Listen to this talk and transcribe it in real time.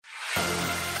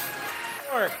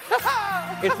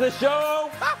Network. It's the show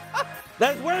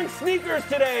that's wearing sneakers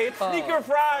today. It's Sneaker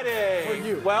Friday. For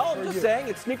you. Well, For just you. saying,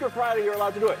 it's Sneaker Friday. You're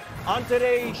allowed to do it. On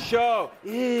today's show,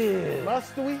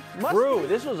 Must we? Brew,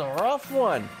 this was a rough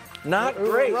one. Not It was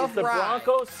a great. rough It's the ride.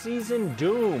 Broncos season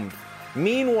doomed.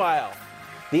 Meanwhile,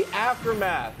 the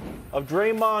aftermath of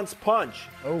Draymond's punch.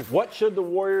 Oh. What should the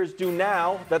Warriors do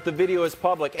now that the video is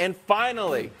public? And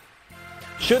finally,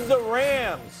 should the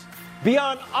Rams be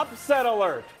on upset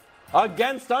alert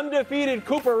against undefeated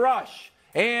Cooper Rush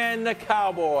and the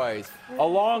Cowboys?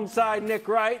 Alongside Nick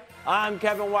Wright, I'm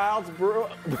Kevin Wilds. Brew,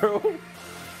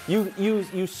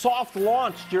 you soft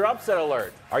launched your upset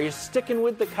alert. Are you sticking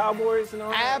with the Cowboys and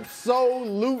all that?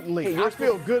 Absolutely. Hey, you're I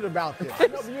feel good about this. No,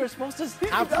 but you're supposed to. I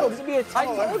feel- supposed to be a I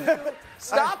told you,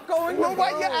 stop going Well, to why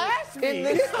you Brew ask me? in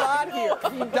this spot here.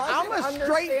 He doesn't I'm a understand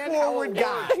straightforward how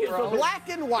guy. it works, bro. Black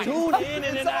and white. Tune in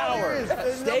an That's all hour. there is.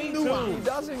 There's Stay no nuance. tuned. He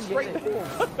doesn't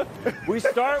get it. We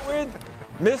start with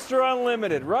Mr.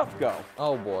 Unlimited, Ruffco.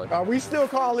 Oh, boy. Are we still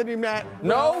calling him that?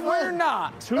 No, we're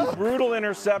not. Two brutal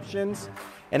interceptions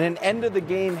and an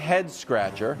end-of-the-game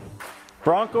head-scratcher.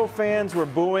 Bronco fans were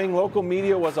booing. Local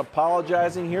media was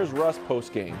apologizing. Here's Russ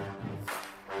post-game.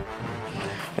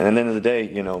 And at the end of the day,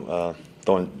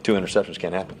 throwing two interceptions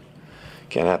can't happen.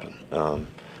 Can't happen. I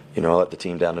let the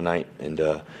team down tonight.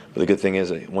 But the good thing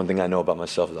is, one thing I know about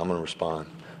myself is I'm going to respond.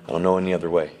 I don't know any other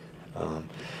way. I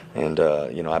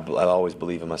always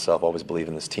believe in myself, always believe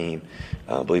in this team,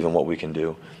 believe in what we can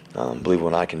do, believe in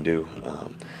what I can do.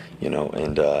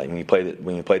 When you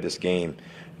play this game,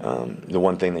 the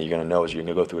one thing that you're going to know is you're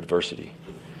going to go through adversity.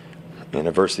 And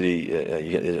adversity,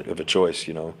 you have a choice,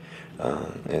 and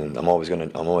I'm always going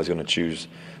to choose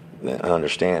and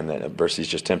understand that adversity is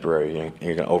just temporary.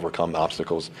 You're going to overcome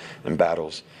obstacles and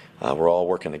battles. We're all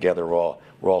working together. We're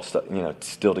all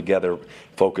still together,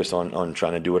 focused on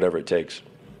trying to do whatever it takes.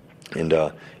 And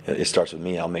it starts with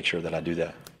me. I'll make sure that I do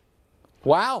that.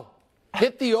 Wow.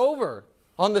 Hit the over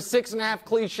on the 6.5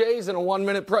 cliches in a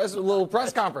 1-minute little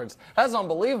press conference. That's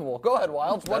unbelievable. Go ahead,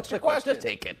 Wilds. What's the question? Just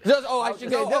take it. I should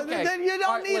go. Okay. Then you don't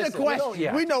All right, need listen, a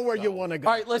question. We know where you want to go.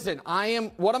 All right, listen.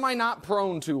 What am I not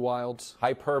prone to, Wilds?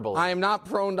 Hyperbole. I am not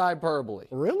prone to hyperbole.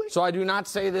 Really? So I do not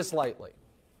say this lightly.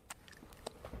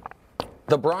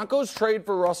 The Broncos trade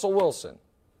for Russell Wilson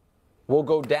will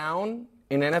go down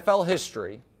in NFL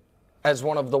history as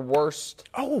one of the worst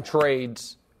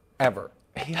trades ever.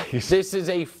 This is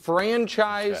a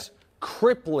franchise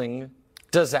crippling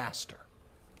disaster.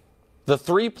 The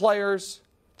 3 players,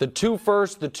 the 2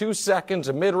 firsts, the 2 seconds,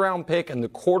 a mid-round pick, and the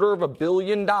 $250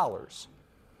 million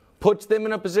puts them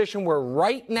in a position where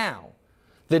right now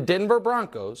the Denver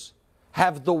Broncos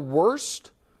have the worst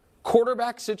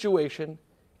quarterback situation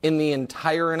in the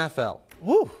entire NFL.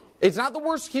 Woo. It's not the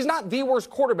worst. He's not the worst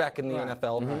quarterback in the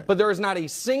NFL, but there is not a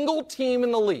single team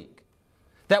in the league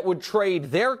that would trade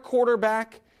their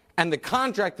quarterback and the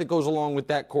contract that goes along with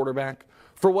that quarterback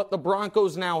for what the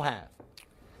Broncos now have.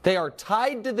 They are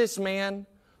tied to this man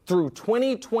through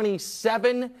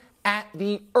 2027 at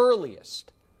the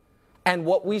earliest. And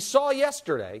what we saw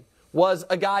yesterday was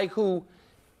a guy who,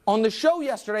 on the show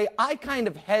yesterday, I kind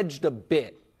of hedged a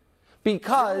bit.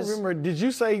 Because Remember, did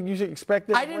you say you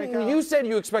expected I didn't. You said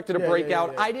you expected a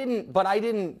breakout. yeah. I didn't, but I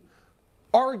didn't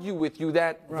argue with you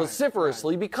that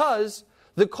vociferously because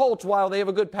the Colts, while they have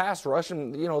a good pass rush,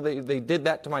 and they did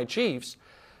that to my Chiefs,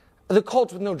 the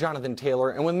Colts with no Jonathan Taylor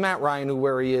and with Matt Ryan,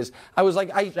 where he is, I was like,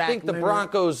 I think the Leonard,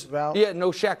 Broncos, Val. no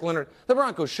Shaq Leonard, the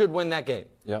Broncos should win that game.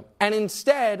 Yep. And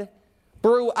instead,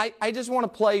 Brew, I just want to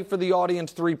play for the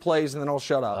audience 3 plays and then I'll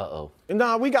shut up. Uh-oh.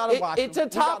 No, we got to watch It's them. a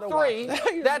top 3.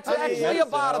 That's actually a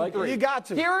bottom 3. You got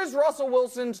to. Here is Russell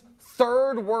Wilson's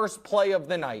 3rd worst play of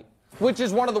the night, which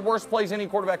is one of the worst plays any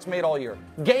quarterback's made all year.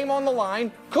 Game on the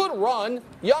line, could run.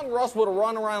 Young Russ would have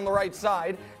run around the right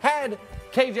side, had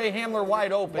KJ Hamler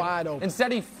wide open. Wide open.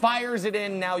 Instead, he fires it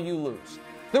in, now you lose.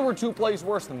 There were 2 plays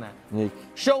worse than that. Nick.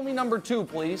 Show me number 2,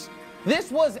 please.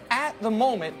 This was, at the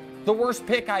moment, the worst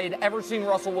pick I had ever seen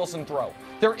Russell Wilson throw.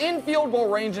 They're in field goal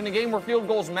range in a game where field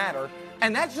goals matter,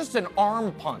 and that's just an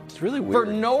arm punt. It's really For weird.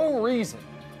 no reason.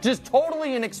 Just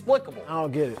totally inexplicable. I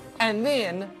don't get it. And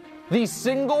then the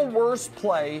single worst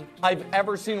play I've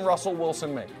ever seen Russell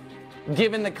Wilson make,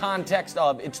 given the context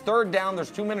of it's 3rd down, there's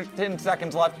 2 minutes, 10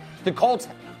 seconds left. The Colts,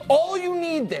 all you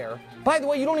need there, by the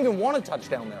way, you don't even want a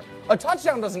touchdown there. A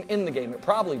touchdown doesn't end the game. It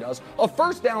probably does. A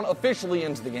 1st down officially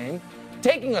ends the game.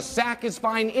 Taking a sack is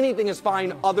fine. Anything is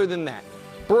fine other than that.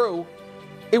 Brew,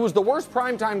 it was the worst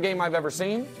primetime game I've ever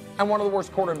seen and one of the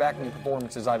worst quarterbacking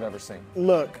performances I've ever seen.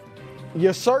 Look,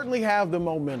 you certainly have the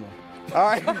momentum. All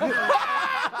right.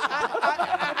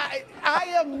 I I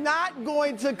am not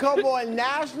going to come on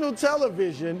national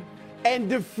television and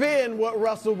defend what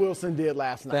Russell Wilson did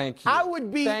last night. Thank you. I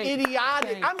would be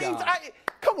idiotic.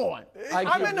 Come on.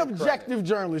 I'm an objective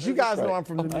journalist. You guys know I'm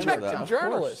from the New York Objective Times.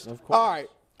 journalist. All right.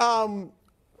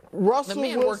 Russell The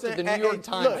man Wilson worked at the New York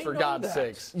Times, for God's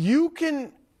sakes. You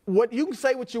can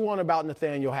say what you want about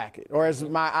Nathaniel Hackett, or as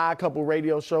my I Couple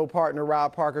radio show partner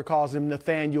Rob Parker calls him,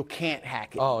 Nathaniel Can't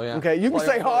Hack It. Oh, yeah. Okay, you can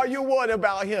say all you want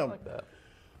about him.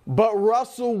 But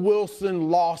Russell Wilson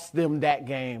lost them that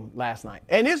game last night.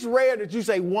 And it's rare that you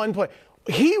say one play.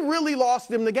 He really lost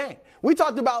them the game. We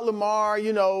talked about Lamar,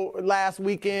 last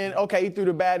weekend. Okay, he threw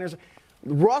the bad news.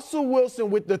 Russell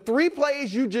Wilson, with the 3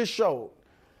 plays you just showed,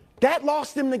 that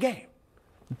lost them the game.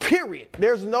 Period.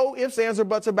 There's no ifs, ands, or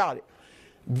buts about it.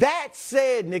 That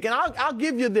said, Nick, and I'll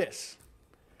give you this.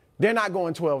 They're not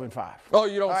going 12-5. Oh,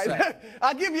 you don't say.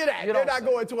 I'll give you that. They're not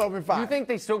going 12-5. You think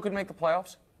they still could make the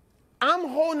playoffs? I'm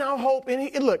holding out hope.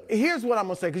 And look, here's what I'm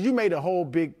going to say, because you made a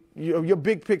whole your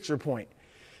big picture point.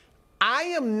 I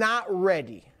am not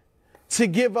ready to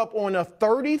give up on a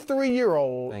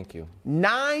 33-year-old,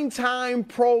 9-time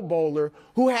Pro Bowler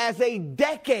who has a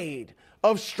decade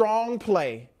of strong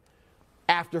play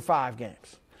after 5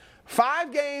 games.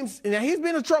 5 games, now he's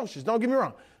been atrocious, don't get me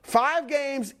wrong. 5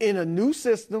 games in a new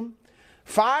system,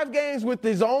 5 games with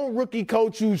his own rookie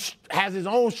coach who has his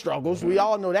own struggles. We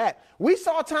all know that. We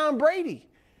saw Tom Brady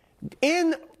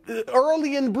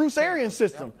early in Bruce Arians'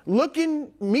 system,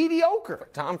 looking mediocre.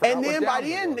 And then by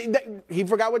the end, he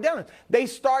forgot what down is. They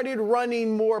started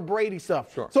running more Brady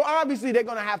stuff. Sure. So obviously they're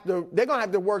gonna have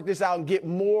to work this out and get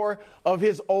more of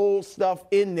his old stuff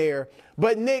in there.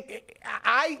 But Nick,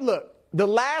 look, the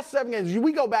last 7 games,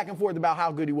 we go back and forth about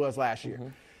how good he was last year.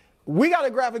 We got a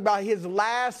graphic about his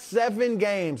last 7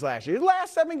 games last year. His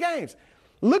last 7 games.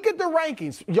 Look at the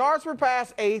rankings. Yards per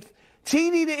pass, 8th.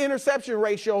 TD to interception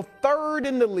ratio, 3rd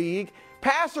in the league.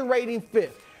 Passer rating,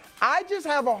 5th. I just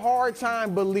have a hard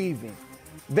time believing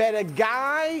that a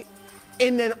guy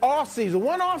in an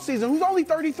one offseason, who's only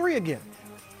 33 again,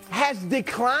 has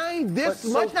declined this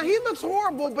much. Now, he looks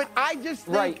horrible, but I just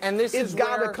think it's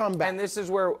got to come back. And this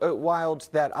is where, Wildes,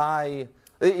 that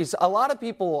a lot of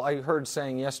people I heard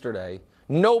saying yesterday,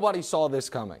 nobody saw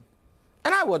this coming.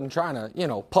 And I wasn't trying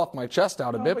to, puff my chest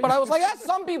out a bit, but I was like,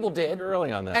 some people did. You're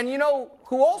early on that. And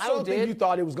who also did? I don't think you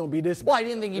thought it was going to be this bad. Well, I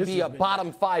didn't think he'd be a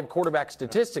bottom 5 quarterback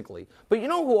statistically. But you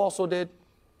know who also did?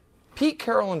 Pete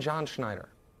Carroll and John Schneider.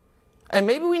 And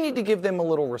maybe we need to give them a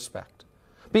little respect.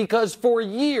 Because for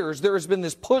years there was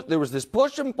this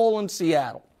push and pull in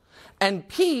Seattle. And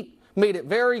Pete made it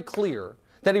very clear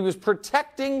that he was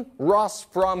protecting Russ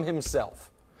from himself.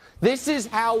 This is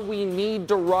how we need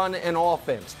to run an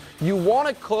offense. You want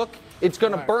to cook, it's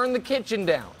going to burn the kitchen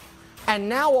down. And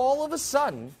now all of a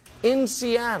sudden, in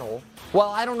Seattle, well,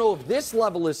 I don't know if this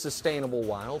level is sustainable,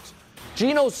 Wildes,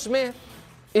 Geno Smith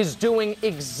is doing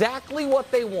exactly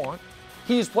what they want.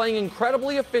 He's playing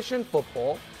incredibly efficient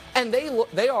football, and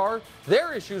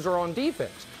their issues are on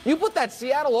defense. You put that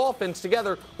Seattle offense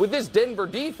together with this Denver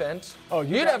defense,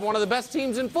 you'd have one of the best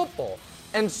teams in football.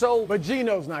 And so, but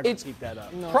Geno's not going to keep that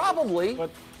up. Probably,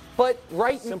 but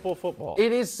simple football.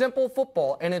 It is simple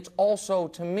football, and it's also,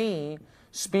 to me,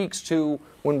 speaks to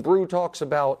when Brew talks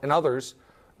about, and others,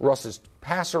 Russ's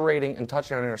passer rating and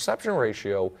touchdown interception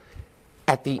ratio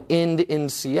at the end in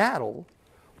Seattle.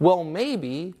 Well,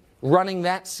 maybe running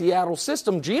that Seattle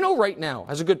system, Geno right now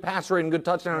has a good passer rating, good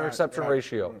touchdown interception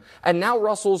ratio, and now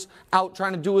Russell's out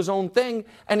trying to do his own thing,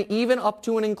 and even up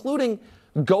to and including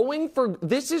going for,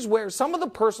 this is where some of the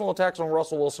personal attacks on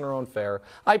Russell Wilson are unfair.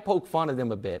 I poke fun at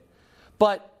him a bit.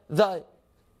 But the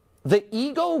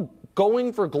ego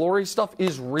going for glory stuff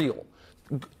is real.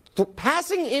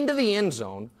 Passing into the end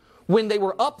zone when they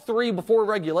were up 3 before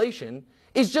regulation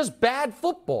is just bad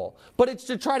football. But it's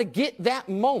to try to get that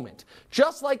moment.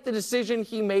 Just like the decision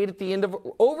he made at the end of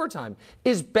overtime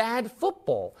is bad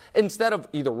football. Instead of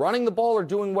either running the ball or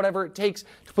doing whatever it takes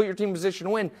to put your team in position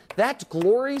to win, that's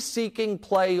glory-seeking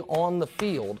play on the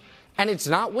field, and it's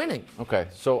not winning. Okay,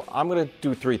 so I'm going to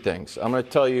do 3 things. I'm going to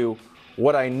tell you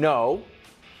what I know,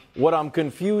 what I'm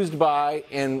confused by,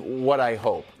 and what I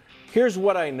hope. Here's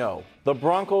what I know. The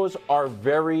Broncos are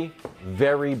very,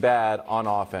 very bad on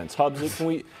offense. Hubs, can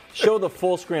we show the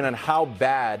full screen on how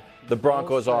bad the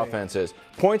Broncos offense is?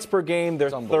 Points per game, they're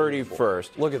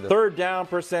 31st. Look at this. Third down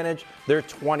percentage, they're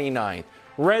 29th.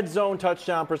 Red zone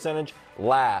touchdown percentage,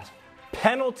 last.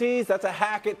 Penalties, that's a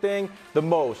Hackett thing, the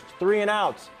most. 3 and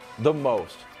outs, the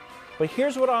most. But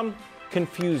here's what I'm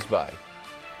confused by.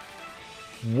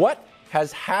 What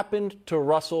has happened to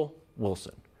Russell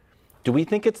Wilson? Do we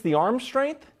think it's the arm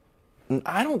strength?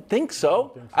 I don't think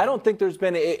so. I don't think there's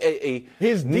been a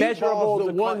His deep measurable ball's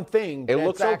the decline. one thing It that's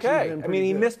looks actually okay. been I mean, he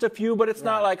pretty good. missed a few, but it's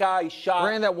not like he shot.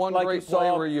 Ran that one like great you play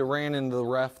saw. where you ran into the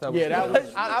ref. That was Yeah, that good.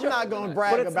 was. I'm not going to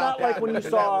brag But it's about not like that. when you That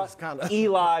saw was kinda-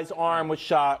 Eli's arm was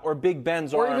shot or Big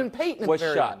Ben's Or arm even Peyton at was the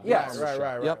very shot. end. Yes.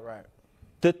 Right. Yep.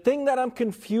 The thing that I'm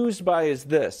confused by is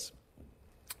this.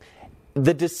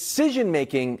 The decision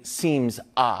making seems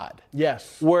odd.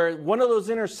 Yes. Where one of those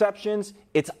interceptions,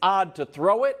 it's odd to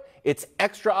throw it. It's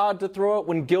extra odd to throw it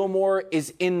when Gilmore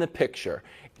is in the picture.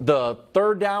 The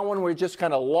third down one where he just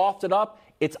kind of lofted up,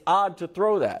 it's odd to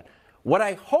throw that. What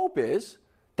I hope is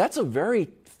that's a very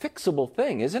fixable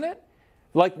thing, isn't it?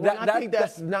 Like Well, I think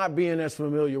that's not being as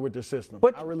familiar with the system.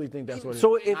 But I really think that's what it is.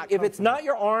 So if it's not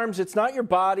your arms, it's not your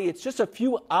body, it's just a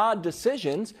few odd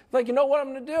decisions. Like, you know what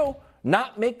I'm going to do?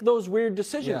 Not make those weird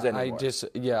decisions Yeah, anymore.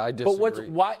 I disagree.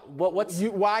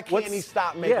 But why can't he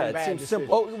stop making it bad seems decisions?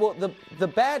 simple. Oh, well, the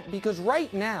bad, because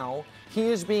right now he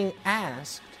is being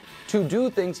asked to do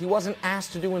things he wasn't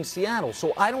asked to do in Seattle.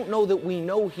 So I don't know that we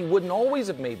know he wouldn't always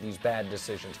have made these bad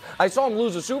decisions. I saw him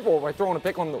lose a Super Bowl by throwing a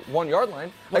pick on the 1 yard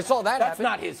line. I saw that That's happen.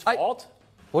 not his fault.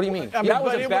 What do you mean? I mean, that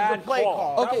was but a it bad was the play call.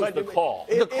 call. That was But the call.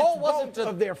 The call it's wasn't both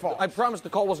of their fault. I promise the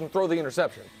call wasn't to throw the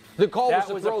interception. The call That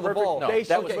was was to a throw the perfect- ball. no, They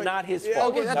that should- was not his Yeah,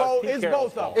 fault. it was That was both- Pete it's Carroll's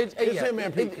both of fault. them. It's him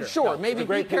and Pete Carroll. Sure, No, maybe the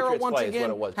great Pete Carroll Patriots once play is what again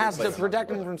it was. has They to played protect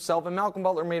hard. him from himself, and Malcolm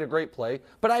Butler made a great play,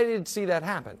 but I didn't see that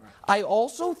happen. I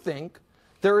also think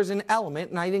there is an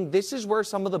element, and I think this is where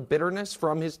some of the bitterness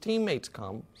from his teammates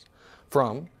comes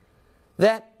from,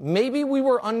 that maybe we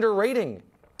were underrating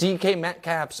DK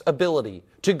Metcalf's ability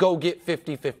to go get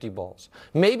 50-50 balls.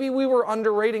 Maybe we were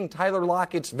underrating Tyler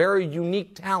Lockett's very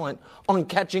unique talent on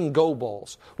catching go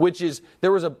balls, which is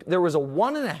there was a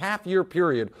 1.5 year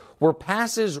period where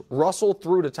passes Russell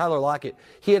threw to Tyler Lockett,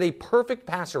 he had a perfect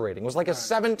passer rating. It was like a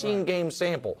 17-game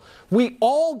sample. We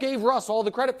all gave Russ all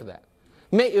the credit for that.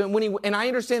 And I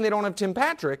understand they don't have Tim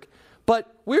Patrick,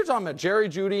 but we were talking about Jerry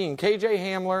Jeudy and KJ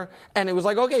Hamler, and it was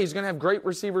like, okay, he's going to have great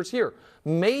receivers here.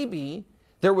 Maybe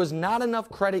there was not enough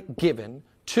credit given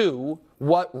to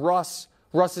what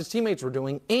Russ's teammates were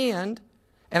doing, and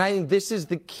I think this is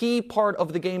the key part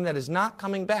of the game that is not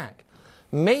coming back.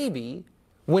 Maybe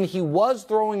when he was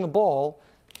throwing the ball,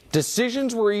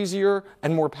 decisions were easier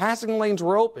and more passing lanes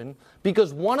were open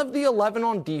because one of the 11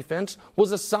 on defense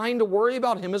was assigned to worry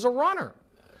about him as a runner.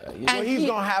 Well, he's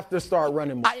going to have to start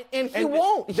running more. And he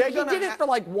won't. He they're gonna did it for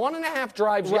like 1.5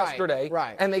 drives yesterday,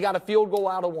 right. and they got a field goal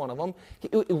out of one of them.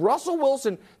 Russell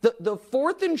Wilson, the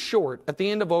fourth and short at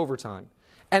the end of overtime,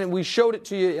 and we showed it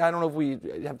to you. I don't know if we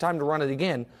have time to run it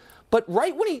again, but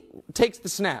right when he takes the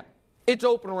snap, it's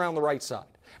open around the right side.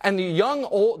 And the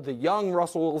young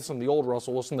Russell Wilson, the old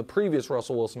Russell Wilson, the previous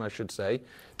Russell Wilson, I should say,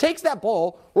 takes that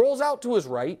ball, rolls out to his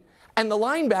right, and the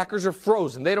linebackers are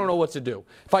frozen. They don't know what to do.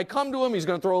 If I come to him, he's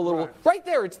going to throw a little. Right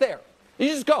there, it's there. You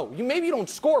just go. Maybe you don't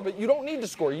score, but you don't need to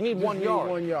score. You need 1 yard.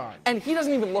 1 yard. And he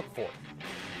doesn't even look for it.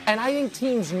 And I think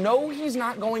teams know he's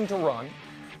not going to run.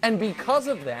 And because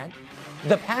of that,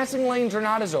 the passing lanes are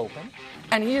not as open.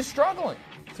 And he is struggling.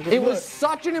 It was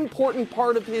such an important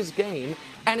part of his game,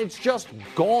 and it's just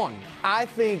gone. I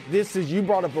think you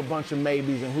brought up a bunch of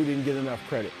maybes and who didn't get enough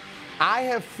credit. I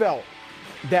have felt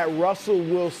that Russell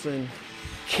Wilson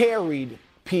carried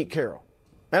Pete Carroll.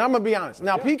 And I'm going to be honest.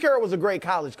 Now, Pete Carroll was a great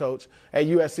college coach at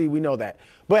USC. We know that.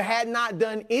 But had not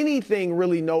done anything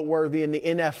really noteworthy in the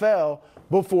NFL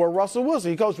before Russell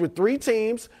Wilson. He coached with 3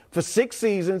 teams for 6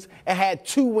 seasons and had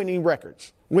 2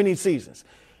 winning seasons.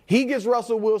 He gives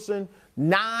Russell Wilson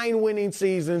 9 winning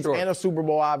seasons and a Super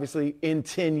Bowl, obviously, in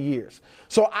 10 years.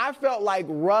 So I felt like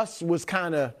Russ was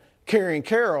kind of carrying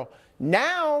Carroll.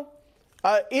 Now,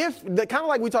 kind of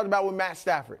like we talked about with Matt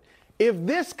Stafford, if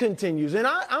this continues, and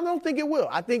I don't think it will,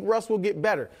 I think Russ will get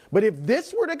better. But if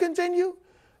this were to continue,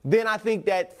 then I think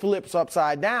that flips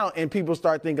upside down and people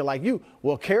start thinking like you,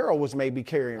 well, Carroll was maybe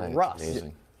carrying Russ.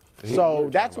 Amazing. So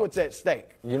that's what's at stake.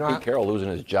 You know, Pete Carroll losing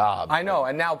his job. I know,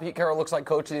 and now Pete Carroll looks like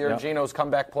Coach of the Year. Yep. Gino's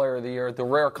Comeback Player of the Year, the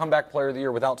rare Comeback Player of the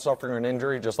Year without suffering an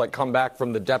injury, just like come back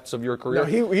from the depths of your career.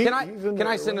 No, can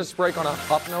I send us a break on a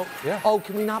up note? Yeah. Oh,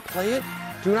 can we not play it?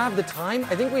 Do we not have the time?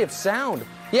 I think we have sound.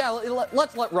 Yeah,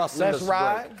 let's let Russ send us Let's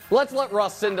ride. a break. Let's let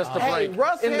Russ send us the Hey, break.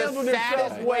 Russ in handled the himself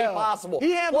saddest way well. possible.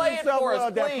 He handled Play it himself for well us,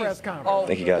 at that please. press conference. Oh,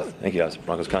 Thank you guys.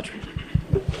 Broncos country.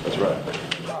 That's right.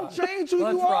 Change who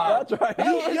That's you are. right. That's right.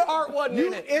 His heart wasn't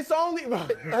in it. It's only.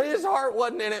 His heart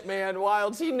wasn't in it, man.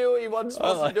 Wilds, he knew he wasn't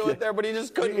supposed to do it there, but he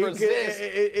just couldn't resist.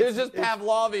 It was just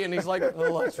Pavlovian. He's like,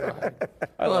 oh, that's right.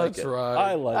 That's right.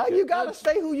 I like it. You got to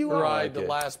stay who you are. Right, the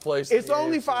last place. It's in the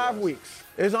only AFC 5 West. weeks.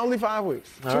 It's only 5 weeks.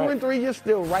 All 2 right. and 3, you're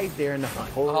still right there in the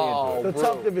hunt. Oh, It's a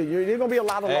tough division. There's going to be a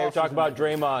lot of Hey, we're losses. talking about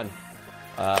Draymond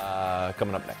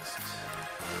coming up next.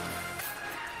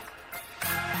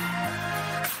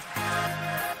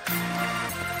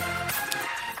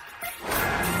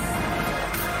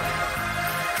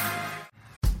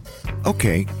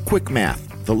 Okay, quick math.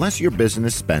 The less your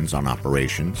business spends on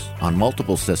operations, on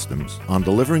multiple systems, on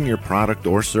delivering your product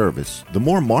or service, the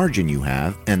more margin you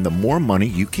have and the more money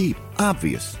you keep.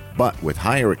 Obvious. But with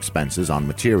higher expenses on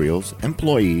materials,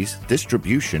 employees,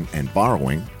 distribution, and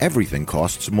borrowing, everything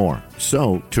costs more.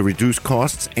 So, to reduce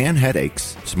costs and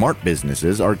headaches, smart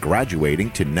businesses are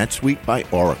graduating to NetSuite by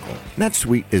Oracle.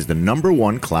 NetSuite is the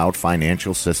 #1 cloud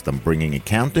financial system bringing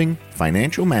accounting,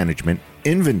 financial management,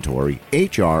 inventory,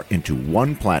 HR into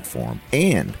one platform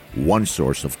and one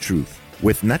source of truth.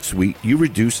 With NetSuite, you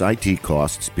reduce IT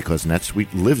costs because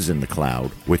NetSuite lives in the cloud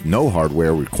with no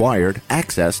hardware required,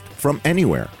 accessed from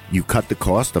anywhere. You cut the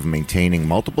cost of maintaining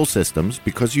multiple systems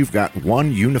because you've got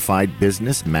one unified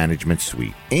business management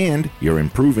suite. And you're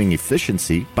improving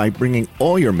efficiency by bringing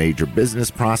all your major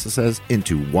business processes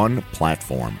into one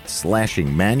platform,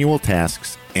 slashing manual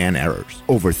tasks and errors.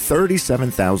 Over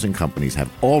 37,000 companies have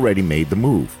already made the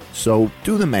move. So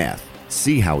do the math.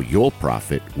 See how you'll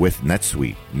profit with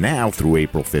NetSuite. Now through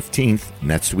April 15th,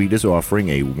 NetSuite is offering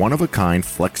a one-of-a-kind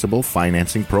flexible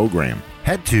financing program.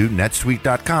 Head to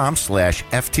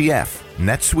netsuite.com/FTF.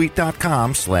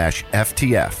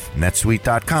 netsuite.com/FTF.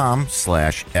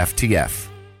 netsuite.com/FTF.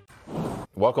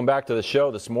 Welcome back to the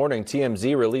show. This morning,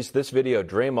 TMZ released this video of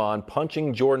Draymond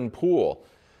punching Jordan Poole.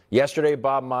 Yesterday,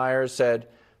 Bob Myers said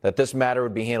that this matter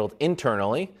would be handled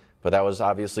internally, but that was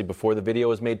obviously before the video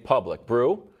was made public.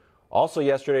 Brew, also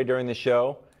yesterday during the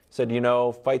show, said,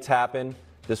 fights happen.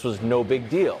 This was no big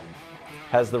deal.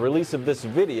 Has the release of this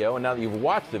video, and now that you've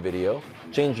watched the video,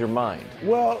 changed your mind?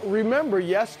 Well, remember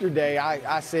yesterday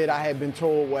I said I had been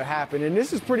told what happened, and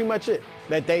this is pretty much it.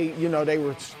 That they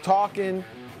were talking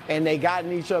and they got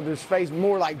in each other's face,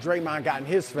 more like Draymond got in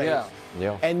his face.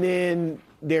 Yeah. And then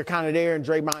they're kind of there and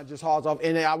Draymond just hauls off.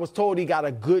 And I was told he got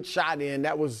a good shot in.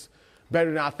 That was better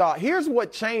than I thought. Here's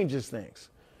what changes things.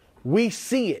 We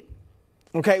see it.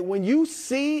 Okay,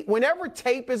 whenever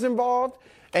tape is involved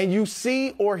and you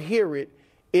see or hear it,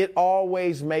 it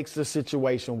always makes the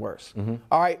situation worse. Mm-hmm.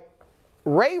 All right,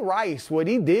 Ray Rice, what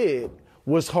he did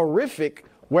was horrific,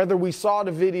 whether we saw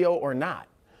the video or not.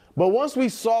 But once we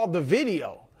saw the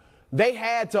video, they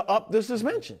had to up the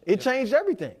suspension. It changed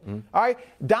everything. Mm-hmm. All right,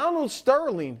 Donald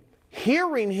Sterling,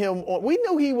 hearing him, we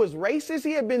knew he was racist.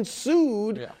 He had been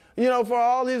sued, for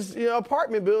all his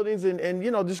apartment buildings and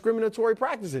discriminatory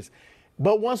practices.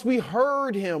 But once we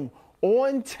heard him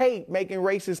on tape making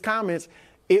racist comments,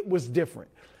 it was different.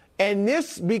 And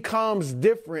this becomes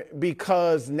different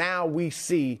because now we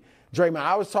see Draymond.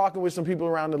 I was talking with some people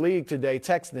around the league today,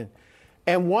 texting,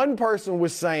 and one person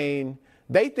was saying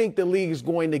they think the league is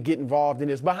going to get involved in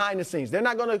this behind the scenes. They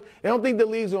don't think the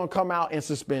league's going to come out and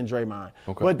suspend Draymond.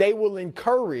 Okay. But they will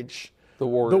encourage the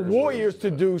Warriors to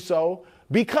do so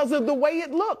because of the way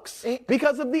it looks,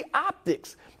 because of the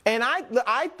optics. And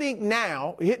I think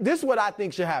now, this is what I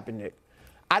think should happen, Nick.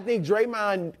 I think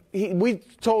Draymond, we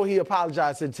told he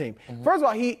apologized to the team. Mm-hmm. First of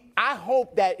all, I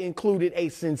hope that included a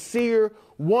sincere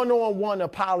one-on-one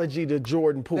apology to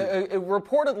Jordan Poole.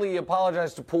 Reportedly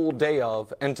apologized to Poole day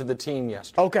of and to the team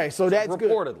yesterday. Okay, so that's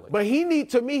reportedly. Good. But he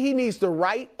needs to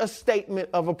write a statement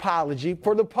of apology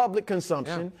for the public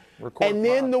consumption. Yeah. And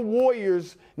then the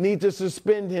Warriors need to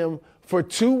suspend him for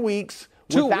 2 weeks.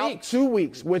 2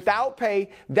 weeks without pay.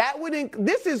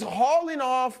 This is hauling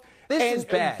off. This is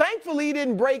bad. And thankfully, he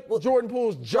didn't break Jordan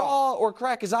Poole's jaw or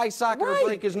crack his eye socket or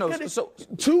break his nose. So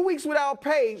 2 weeks without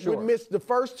pay would miss the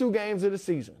first 2 games of the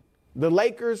season. The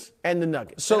Lakers and the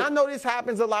Nuggets. So, and I know this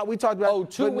happens a lot. We talked about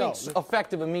 2 weeks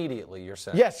effective immediately, you're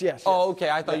saying? Yes. Oh, okay.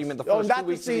 I thought you meant the first 2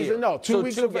 weeks of the season. Of the year. No, 2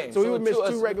 weeks of games. So he would miss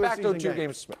 2 regular season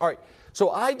games. All right.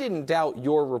 So I didn't doubt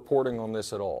your reporting on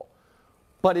this at all.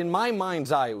 But in my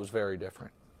mind's eye, it was very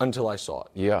different until I saw it.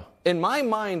 Yeah. In my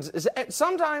mind,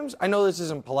 sometimes, I know this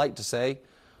isn't polite to say,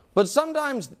 but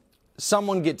sometimes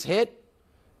someone gets hit,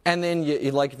 and then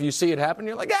if you see it happen,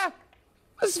 you're like,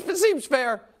 it seems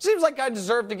fair. Seems like I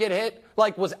deserve to get hit,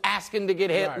 was asking to get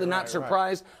hit, not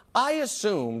surprised. Right. I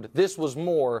assumed this was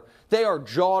more, they are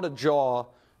jaw to jaw,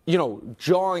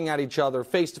 jawing at each other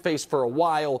face to face for a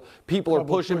while. People are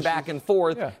pushing back and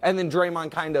forth, and then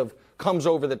Draymond kind of comes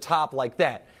over the top like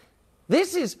that.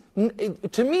 This is,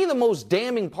 to me, the most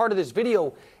damning part of this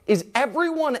video is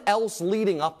everyone else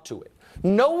leading up to it.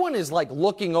 No one is like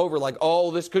looking over like,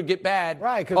 oh, this could get bad.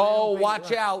 Right. Oh,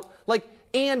 watch out.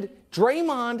 And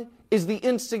Draymond is the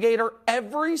instigator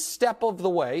every step of the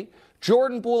way.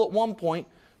 Jordan Poole at one point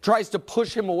tries to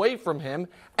push him away from him,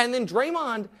 and then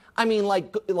Draymond,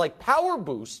 like power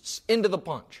boosts into the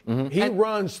punch. Mm-hmm. He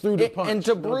runs through the punch. And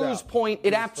to Bruce's point,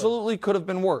 it absolutely could have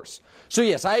been worse. So,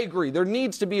 yes, I agree. There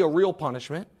needs to be a real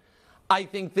punishment. I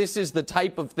think this is the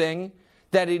type of thing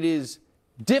that it is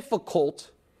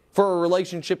difficult for a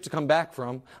relationship to come back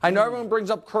from. I know everyone brings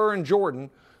up Kerr and Jordan.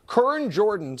 Kerr and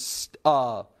Jordan's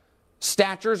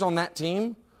statures on that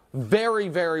team, very,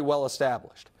 very well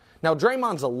established. Now,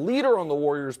 Draymond's a leader on the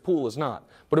Warriors, Poole is not.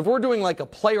 But if we're doing like a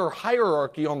player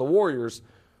hierarchy on the Warriors,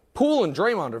 Poole and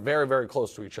Draymond are very, very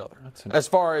close to each other. As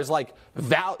far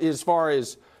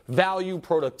as value,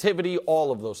 productivity,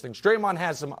 all of those things. Draymond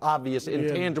has some obvious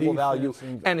intangible value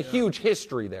and a huge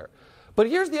history there. But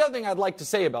here's the other thing I'd like to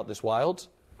say about this, Wilds.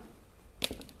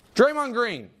 Draymond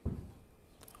Green,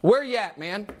 where you at,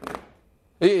 man?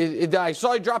 I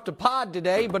saw you dropped a pod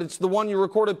today, but it's the one you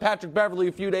recorded Patrick Beverley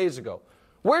a few days ago.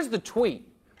 Where's the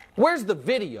tweet? Where's the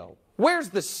video? Where's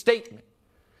the statement?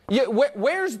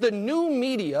 Where's the new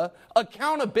media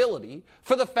accountability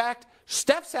for the fact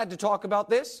Steph's had to talk about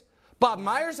this? Bob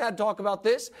Myers had to talk about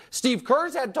this. Steve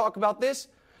Kerr's had to talk about this.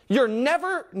 You're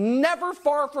never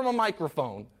far from a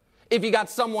microphone if you got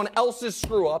someone else's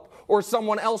screw up or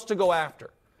someone else to go after.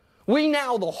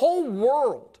 The whole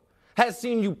world has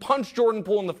seen you punch Jordan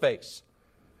Poole in the face.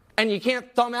 And you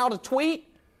can't thumb out a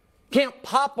tweet? Can't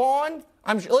pop on?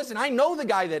 Listen, I know the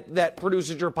guy that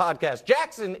produces your podcast.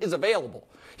 Jackson is available.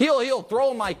 He'll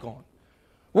throw a mic on.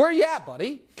 Where you at,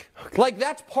 buddy? Okay.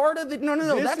 That's part of the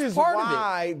that's part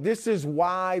of it. This is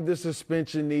why the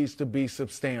suspension needs to be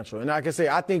substantial. And like I say,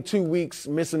 I think 2 weeks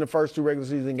missing the first 2 regular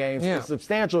season games is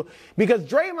substantial because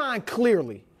Draymond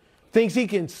clearly thinks he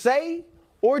can say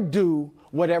or do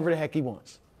whatever the heck he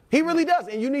wants. He really does.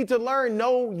 And you need to learn,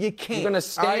 no, you can't. You're going to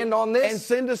stand on this? And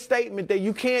send a statement that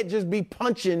you can't just be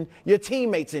punching your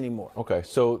teammates anymore. Okay,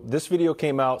 so this video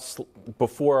came out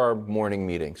before our morning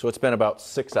meeting, so it's been about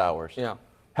 6 hours. Yeah.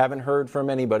 Haven't heard from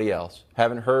anybody else.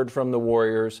 Haven't heard from the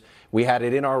Warriors. We had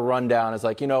it in our rundown as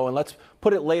and let's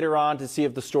put it later on to see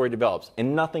if the story develops.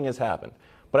 And nothing has happened.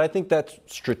 But I think that's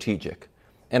strategic.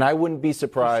 And I wouldn't be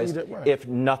surprised if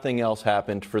nothing else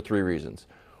happened for 3 reasons.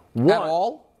 One, at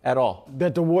all? At all.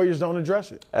 That the Warriors don't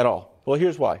address it. At all. Well,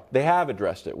 here's why. They have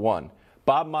addressed it. One,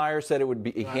 Bob Myers said it would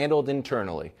be handled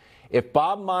internally. If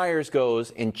Bob Myers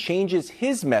goes and changes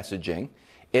his messaging,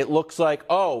 it looks like,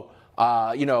 I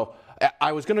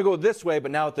was going to go this way,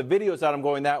 but now with the video's out, I'm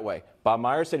going that way. Bob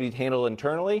Myers said he'd handle it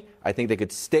internally. I think they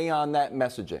could stay on that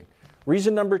messaging.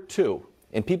 Reason number 2,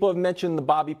 and people have mentioned the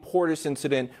Bobby Portis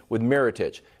incident with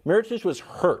Mirotic. Mirotic was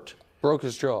hurt. Broke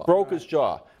his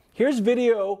jaw. Here's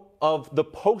video of the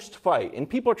post-fight, and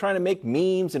people are trying to make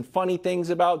memes and funny things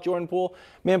about Jordan Poole.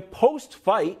 Man,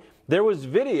 post-fight, there was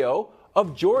video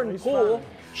of Jordan Poole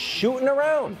shooting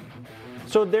around.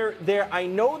 So I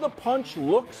know the punch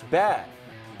looks bad,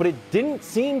 but it didn't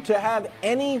seem to have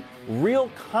any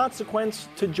real consequence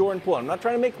to Jordan Poole. I'm not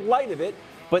trying to make light of it,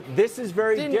 but this is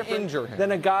very different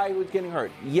than a guy who's getting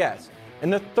hurt. Yes.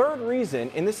 And the third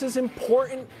reason, and this is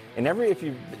important, and if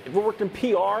you ever worked in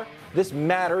PR, this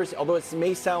matters, although it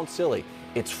may sound silly.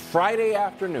 It's Friday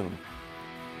afternoon.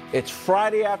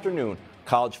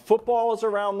 College football is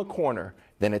around the corner.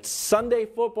 Then it's Sunday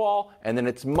football, and then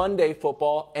it's Monday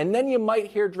football, and then you might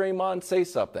hear Draymond say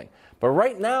something. But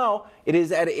right now, it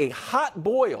is at a hot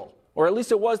boil, or at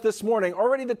least it was this morning.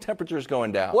 Already the temperature's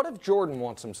going down. What if Jordan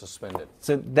wants him suspended?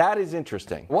 So that is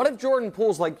interesting. What if Jordan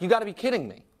Poole's like, you got to be kidding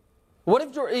me? What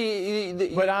if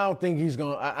Jordan... But I don't think he's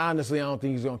going to... Honestly, I don't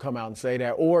think he's going to come out and say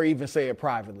that or even say it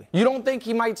privately. You don't think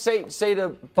he might say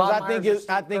to Bob Myers?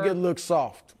 I think it looks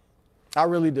soft. I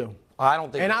really do. I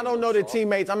don't think... And I don't know the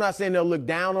teammates. I'm not saying they'll look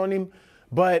down on him,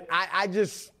 but I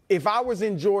just... If I was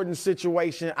in Jordan's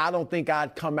situation, I don't think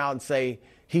I'd come out and say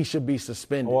he should be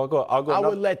suspended. Well, I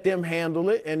would let them handle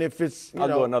it, and if it's... I'll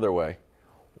go another way.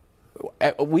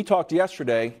 We talked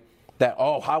yesterday that,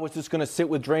 how is this going to sit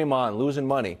with Draymond, losing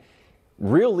money?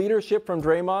 Real leadership from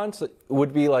Draymond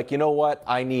would be like, you know what,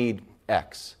 I need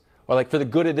X. Or for the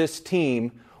good of this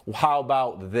team, how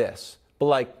about this?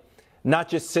 But not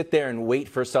just sit there and wait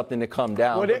for something to come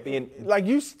down.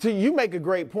 You make a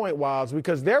great point, Wiles,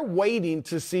 because they're waiting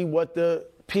to see what the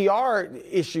PR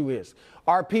issue is.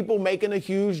 Are people making a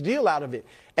huge deal out of it?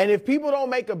 And if people don't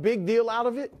make a big deal out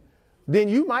of it, then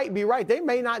you might be right. They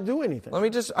may not do anything. I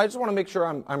just want to make sure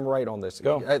I'm right on this.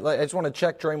 Go. I just want to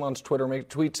check Draymond's Twitter, make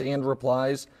tweets and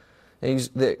replies. And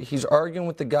he's arguing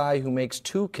with the guy who makes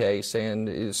 2K,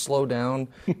 saying, "Slow down."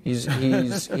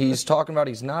 He's talking about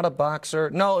he's not a boxer.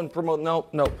 No, and promote.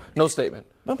 No statement.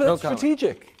 No, but that's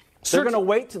strategic. They're going to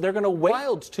wait. They're going to wait.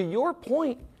 Wildes, to your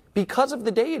point, because of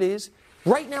the day it is,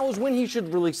 right now is when he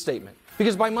should release statement.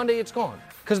 Because by Monday it's gone.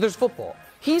 Because there's football.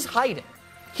 He's hiding.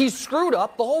 He's screwed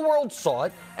up. The whole world saw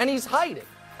it, and he's hiding.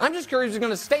 I'm just curious if he's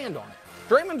going to stand on it.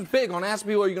 Draymond's big on asking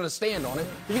people, are you going to stand on it?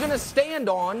 If you're going to stand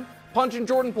on punching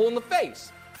Jordan Poole in the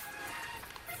face.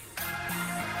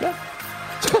 Yeah.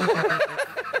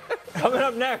 Coming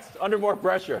up next, under more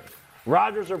pressure.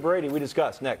 Rodgers or Brady, we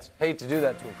discuss next. Hate to do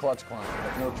that to a clutch clown,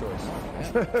 but no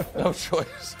choice. No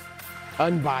choice.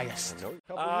 Unbiased.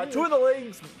 Two of the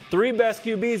league's three best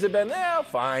QBs have been,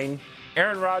 fine.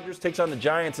 Aaron Rodgers takes on the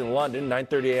Giants in London,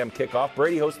 9:30 a.m. kickoff.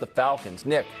 Brady hosts the Falcons.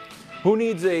 Nick, who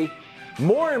needs a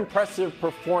more impressive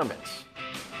performance?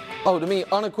 Oh, to me,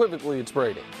 unequivocally, it's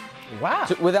Brady. Wow.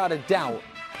 Without a doubt,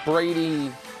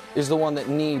 Brady is the one that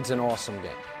needs an awesome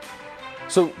game.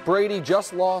 So Brady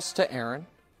just lost to Aaron.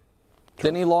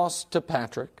 Then he lost to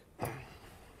Patrick.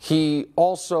 He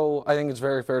also, I think it's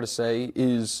very fair to say,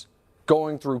 is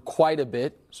going through quite a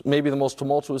bit, maybe the most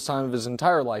tumultuous time of his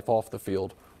entire life off the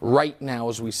field, right now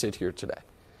as we sit here today.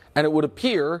 And it would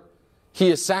appear he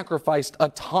has sacrificed a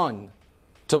ton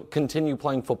to continue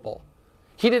playing football.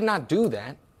 He did not do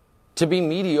that to be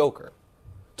mediocre,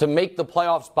 to make the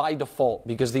playoffs by default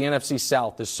because the NFC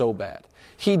South is so bad.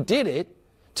 He did it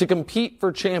to compete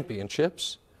for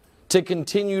championships, to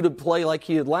continue to play like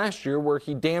he did last year, where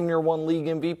he damn near won league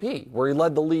MVP, where he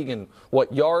led the league in,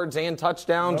 yards and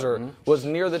touchdowns, or was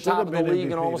near the top of the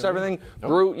league in almost everything.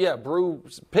 Brew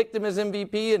picked him as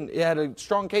MVP and had a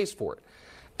strong case for it.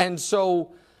 And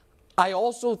so I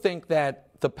also think that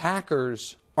the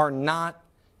Packers are not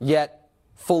yet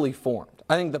fully formed.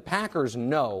 I think the Packers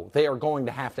know they are going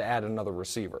to have to add another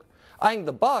receiver. I think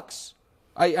the Bucs,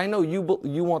 I know you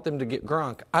want them to get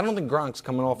Gronk. I don't think Gronk's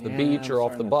coming off the beach or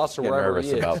off the bus or wherever he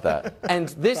is. About that. And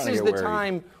this is the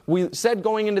time we said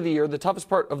going into the year, the toughest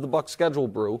part of the Bucs schedule,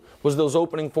 Brew, was those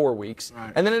opening 4 weeks,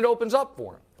 and then it opens up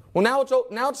for him. Well,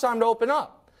 now it's time to open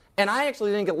up. And I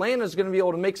actually think Atlanta's going to be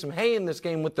able to make some hay in this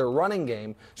game with their running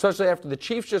game, especially after the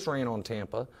Chiefs just ran on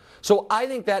Tampa. So I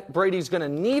think that Brady's going to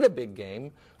need a big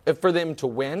game for them to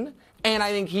win. And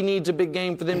I think he needs a big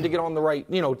game for them to get on the right,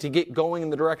 to get going in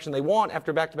the direction they want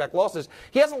after back-to-back losses.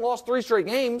 He hasn't lost 3 straight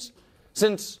games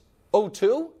since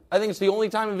 2002. I think it's the only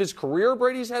time of his career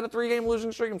Brady's had a 3-game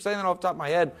losing streak. I'm saying that off the top of my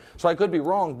head, so I could be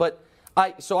wrong. But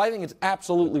I think it's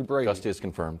absolutely Brady. Dusty is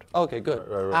confirmed. Okay, good.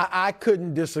 Right. I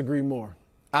couldn't disagree more.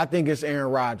 I think it's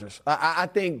Aaron Rodgers. I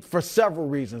think for several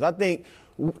reasons. I think,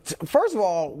 first of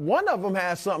all, one of them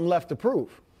has something left to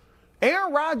prove.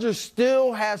 Aaron Rodgers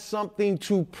still has something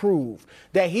to prove,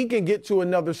 that he can get to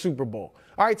another Super Bowl.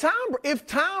 All right, if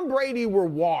Tom Brady were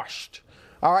washed,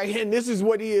 all right, and this is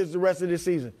what he is the rest of this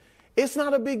season, it's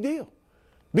not a big deal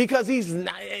because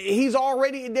he's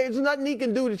already, there's nothing he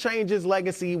can do to change his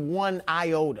legacy one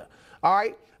iota. All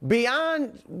right,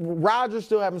 beyond Rodgers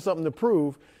still having something to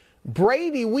prove,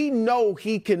 Brady, we know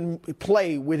he can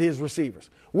play with his receivers.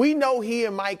 We know he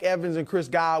and Mike Evans and Chris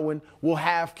Godwin will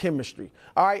have chemistry.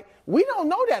 All right? We don't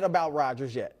know that about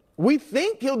Rodgers yet. We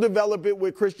think he'll develop it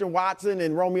with Christian Watson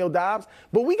and Romeo Doubs,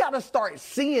 but we got to start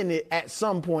seeing it at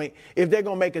some point if they're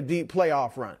going to make a deep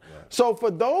playoff run. Right. So for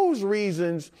those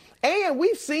reasons, and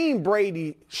we've seen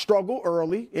Brady struggle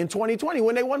early in 2020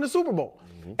 when they won the Super Bowl.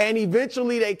 Mm-hmm. And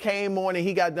eventually they came on and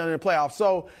he got done in the playoffs.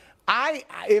 So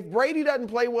if Brady doesn't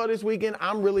play well this weekend,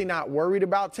 I'm really not worried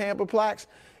about Tampa Plax.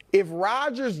 If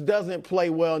Rodgers doesn't play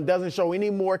well and doesn't show any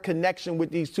more connection with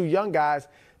these two young guys,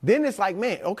 then it's like,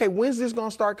 man, okay, when's this going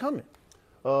to start coming?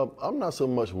 I'm not so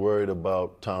much worried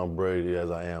about Tom Brady as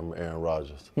I am Aaron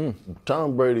Rodgers.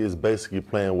 Tom Brady is basically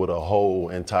playing with a whole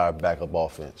entire backup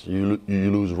offense. You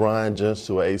lose Ryan Jensen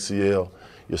to an ACL.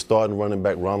 Your starting running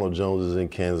back Ronald Jones is in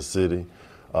Kansas City.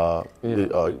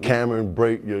 Cameron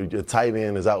Brake, your tight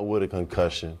end, is out with a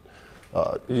concussion.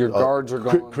 Your guards are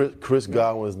gone. Chris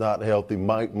Godwin is not healthy.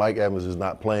 Mike Evans is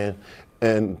not playing.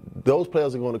 And those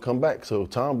players are going to come back. So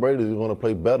Tom Brady is going to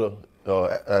play better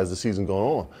as the season goes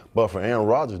on. But for Aaron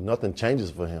Rodgers, nothing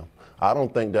changes for him. I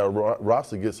don't think that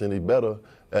roster gets any better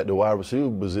at the wide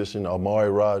receiver position. Amari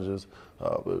Rodgers,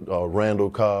 Randall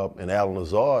Cobb, and Alan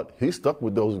Lazard, he's stuck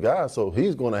with those guys. So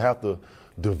he's going to have to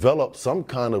develop some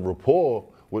kind of rapport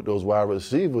with those wide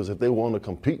receivers if they want to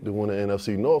compete to win the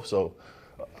NFC North. So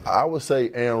I would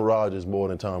say Aaron Rodgers more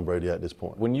than Tom Brady at this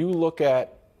point. When you look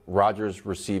at Rodgers'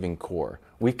 receiving core,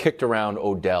 we kicked around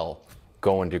Odell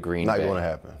going to Green Bay. Not going to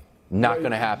happen. Not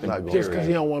going to happen. Not gonna Just because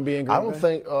he don't want to be in Green Bay? I don't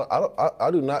think.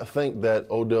 I do not think that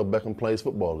Odell Beckham plays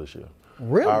football this year.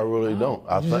 Really? I really don't.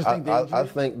 I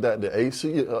think that the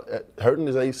ACL hurting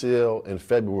his ACL in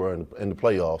February in the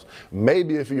playoffs.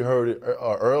 Maybe if you hurt it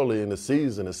early in the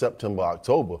season in September,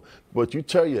 October, but you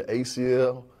tear your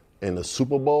ACL in the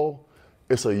Super Bowl,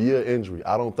 it's a year injury.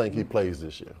 I don't think he plays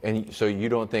this year. And so you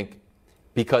don't think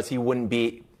because he wouldn't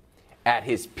be at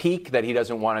his peak that he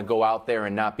doesn't want to go out there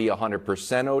and not be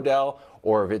 100% Odell,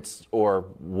 or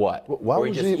what? Why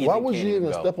would you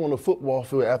even go? step on the football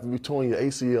field after you torn your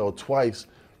ACL twice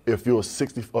if you're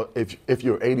 60, if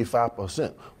you're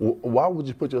 85%? Why would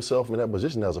you put yourself in that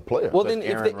position as a player? Well, then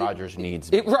Aaron Rodgers needs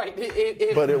it, right.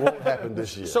 But it won't happen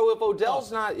this year. So if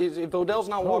Odell's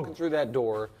not walking through that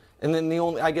door, and then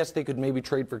I guess they could maybe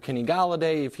trade for Kenny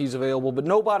Galladay if he's available, but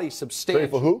nobody substantial. Trade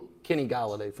for who? Kenny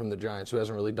Galladay from the Giants, who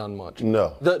hasn't really done much.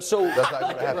 No. That's not going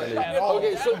to happen.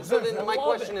 Okay, so then my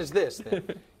question is this: then.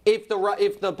 If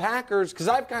the Packers, because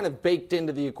I've kind of baked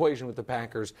into the equation with the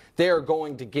Packers, they are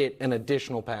going to get an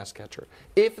additional pass catcher.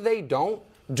 If they don't,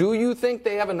 do you think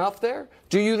they have enough there?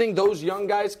 Do you think those young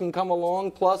guys can come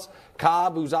along, plus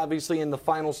Cobb, who's obviously in the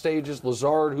final stages,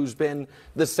 Lazard, who's been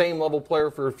the same level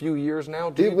player for a few years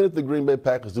now? Even if the Green Bay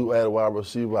Packers do add a wide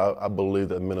receiver, I believe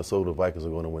that Minnesota Vikings are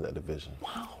going to win that division.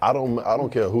 Wow. I don't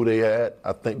care who they add.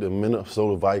 I think the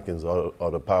Minnesota Vikings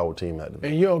are the power team at the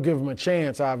division. And you don't give them a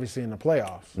chance, obviously, in the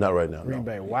playoffs. Not right now. Green no.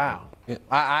 Bay, wow. Yeah.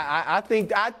 I think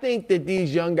that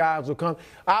these young guys will come.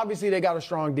 Obviously, they got a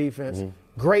strong defense. Mm-hmm.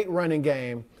 Great running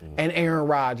game, and Aaron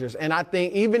Rodgers. And I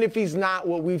think even if he's not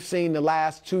what we've seen the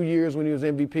last 2 years when he was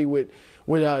MVP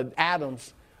with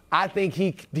Adams, I think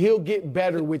he'll get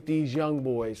better with these young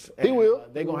boys. He will.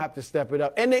 They're going to have to step it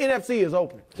up. And the NFC is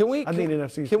open. Can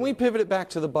we pivot it back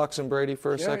to the Bucs and Brady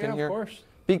for a second here? Of course.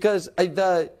 Because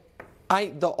the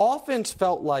offense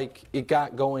felt like it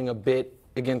got going a bit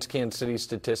against Kansas City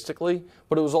statistically,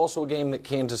 but it was also a game that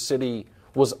Kansas City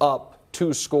was up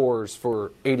 2 scores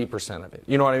for 80% of it.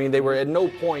 You know what I mean? They were at no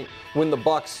point when the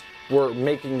Bucs were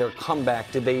making their comeback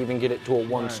did they even get it to a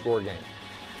one-score game.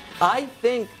 I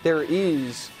think there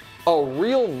is a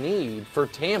real need for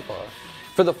Tampa,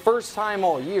 for the first time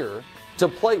all year, to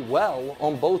play well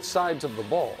on both sides of the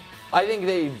ball. I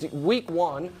think week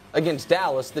 1 against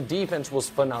Dallas, the defense was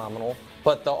phenomenal,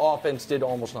 but the offense did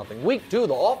almost nothing. Week 2,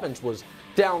 the offense was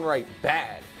downright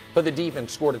bad, but the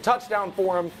defense scored a touchdown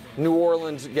for him. New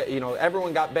Orleans,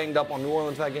 everyone got banged up on New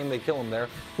Orleans that game. They kill them there.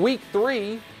 Week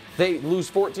 3, they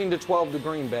lose 14-12 to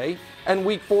Green Bay. And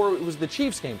week 4, it was the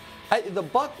Chiefs game. The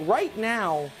Buck right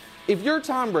now, if you're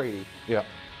Tom Brady,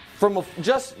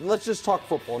 let's just talk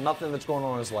football, nothing that's going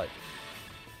on in his life.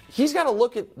 He's got to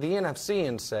look at the NFC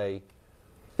and say,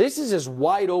 this is as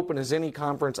wide open as any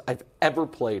conference I've ever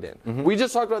played in. Mm-hmm. We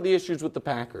just talked about the issues with the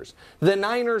Packers. The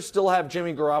Niners still have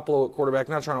Jimmy Garoppolo at quarterback.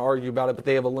 Not trying to argue about it, but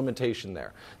they have a limitation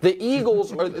there. The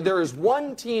Eagles, there is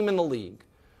one team in the league,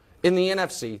 in the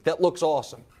NFC, that looks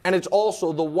awesome. And it's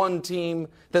also the one team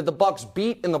that the Bucs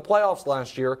beat in the playoffs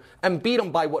last year and beat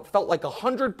them by what felt like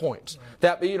 100 points.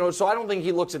 So I don't think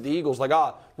he looks at the Eagles like,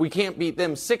 we can't beat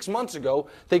them. 6 months ago,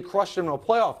 they crushed them in a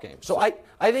playoff game. So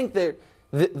I think that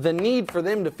the need for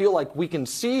them to feel like we can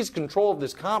seize control of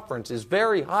this conference is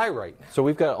very high right now. So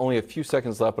we've got only a few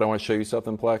seconds left, but I want to show you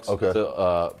something, Plex.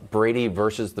 Okay. Brady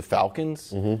versus the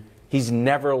Falcons. Mm-hmm. He's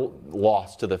never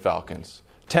lost to the Falcons.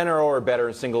 10 or better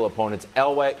in single opponents.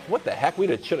 Elway, what the heck?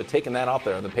 Should have taken that off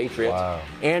there on the Patriots. Wow.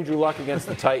 Andrew Luck against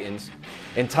the Titans,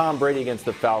 and Tom Brady against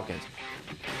the Falcons.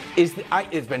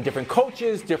 It's been different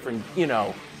coaches, different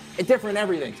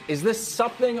everything. Is this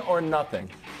something or nothing?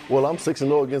 Well, I'm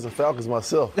 6-0 against the Falcons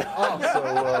myself. A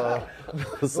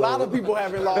lot of people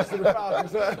haven't lost to the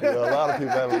Falcons. Yeah, a lot of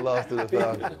people haven't lost to the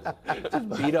Falcons.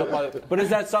 Just beat up on it. But is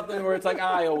that something where it's like,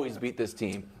 I always beat this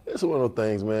team? It's one of those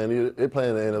things, man. They're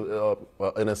playing the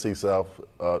NFC South.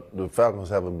 The Falcons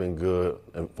haven't been good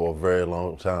for a very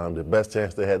long time. The best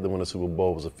chance they had to win the Super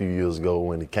Bowl was a few years ago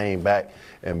when he came back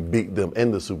and beat them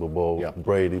in the Super Bowl,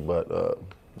 Brady. But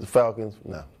the Falcons,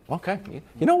 no. Okay.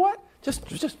 You know what?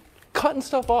 Just cutting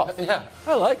stuff off. Yeah.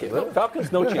 I like it. Look,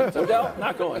 Falcons, no chance. Odell,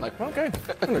 not going. Like, okay.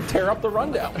 I'm going to tear up the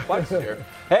rundown. Here.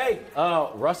 Hey,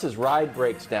 Russ's ride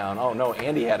breaks down. Oh, no,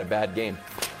 Andy had a bad game.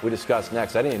 We discuss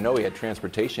next. I didn't even know he had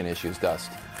transportation issues,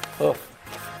 Dust. Ugh.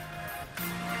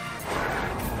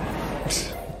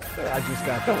 I just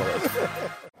got those.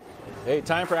 Hey,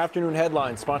 time for afternoon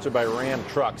headlines, sponsored by Ram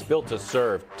Trucks, built to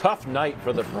serve. Tough night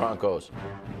for the Broncos.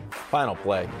 Final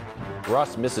play.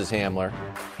 Russ misses Hamler.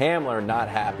 Hamler not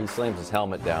happy, slams his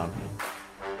helmet down.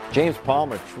 James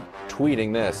Palmer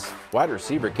tweeting this. Wide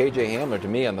receiver KJ Hamler to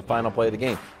me on the final play of the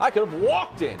game. I could have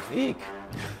walked in. Eek.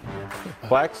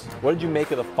 Flex, what did you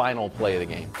make of the final play of the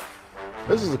game?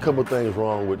 This is a couple things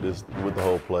wrong with the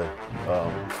whole play.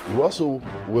 Russell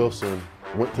Wilson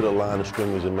went to the line of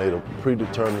scrimmage and made a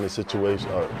predetermined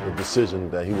a decision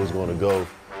that he was going to go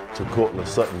to Courtland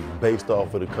Sutton based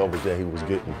off of the coverage that he was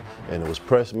getting. And it was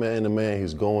press man to man.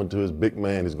 He's going to his big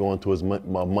man. He's going to his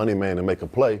money man to make a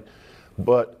play.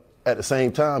 But at the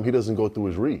same time, he doesn't go through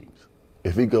his reads.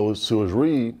 If he goes to his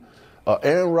read,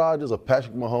 Aaron Rodgers or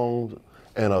Patrick Mahomes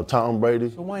and Tom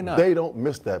Brady, so why not? They don't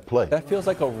miss that play. That feels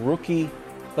like a rookie.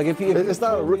 Like if it's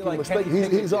not a rookie mistake.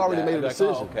 He's already made a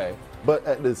decision. Oh, okay. But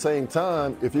at the same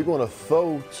time, if you're going to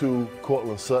throw to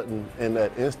Courtland Sutton in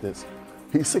that instance,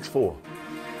 he's 6'4".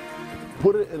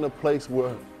 Put it in a place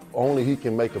where only he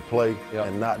can make a play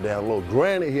and not down low.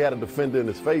 Granted, he had a defender in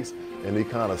his face and he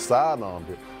kind of sidearmed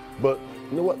it. But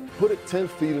you know what? Put it 10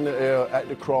 feet in the air at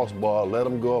the crossbar, let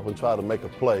him go up and try to make a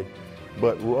play.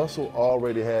 But Russell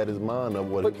already had his mind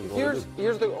on what he was going to do.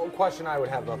 Here's the question I would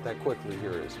have about that quickly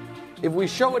here is, if we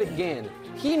show it again,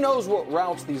 he knows what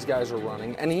routes these guys are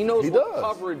running, and he knows what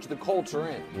coverage the Colts are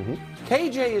in. Mm-hmm.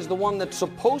 KJ is the one that's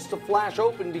supposed to flash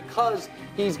open because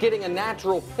he's getting a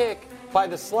natural pick by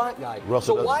the slot guy.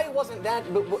 So why wasn't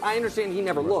that? But I understand he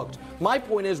never looked. My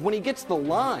point is, when he gets the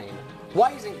line,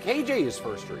 why isn't KJ his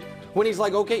first read? When he's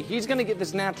like, okay, he's going to get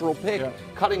this natural pick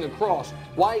cutting across.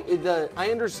 I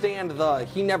understand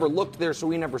he never looked there, so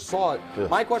he never saw it. Yeah.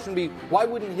 My question would be, why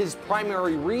wouldn't his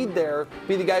primary read there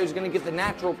be the guy who's going to get the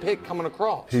natural pick coming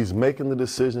across? He's making the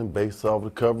decision based off the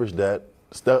coverage that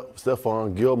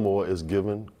Stephon Gilmore is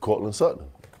giving Courtland Sutton.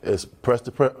 It's press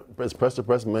to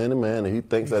press, man to man, and he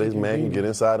thinks that his man can get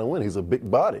inside and win. He's a big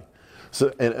body.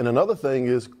 So, and another thing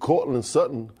is Courtland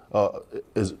Sutton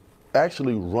is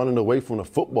actually running away from the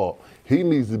football. He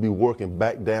needs to be working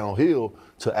back downhill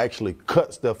to actually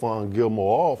cut Stephon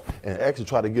Gilmore off and actually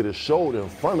try to get his shoulder in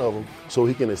front of him so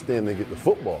he can extend and get the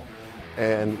football.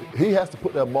 And he has to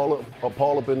put that ball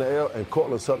up in the air, and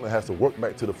Courtland Sutton has to work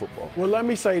back to the football. Well, let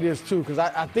me say this, too, because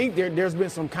I think there's been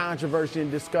some controversy and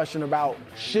discussion about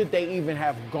should they even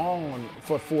have gone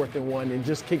for 4th and 1 and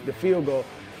just kick the field goal.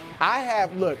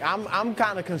 I'm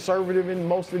kind of conservative in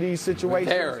most of these situations.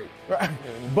 Very.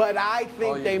 But I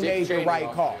think they made the right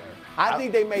call. I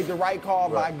think they made the right call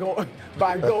by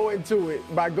going to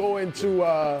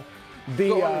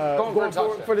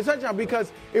the touchdown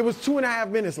because it was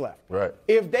 2.5 minutes left. Right.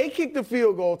 If they kick the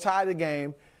field goal, tie the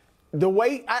game, the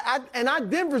way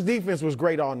Denver's defense was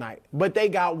great all night, but they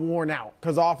got worn out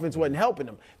because offense wasn't helping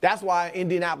them. That's why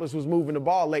Indianapolis was moving the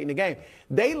ball late in the game.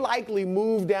 They likely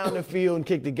moved down the field and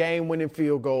kicked the game-winning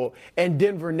field goal, and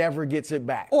Denver never gets it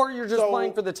back. Or you're just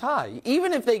playing for the tie.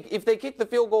 Even if they kick the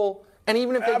field goal, and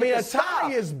even if they get the stop, a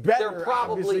tie is better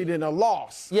obviously than a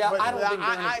loss. Yeah, but I don't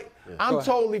think I'm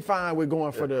totally fine with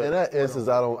going for the. In that instance,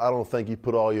 I don't think you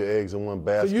put all your eggs in one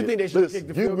basket. So you think they should kick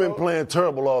the field goal? You've been playing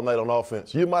terrible all night on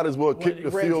offense. You might as well kick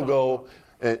the field goal.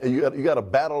 And you got a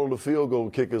battle of the field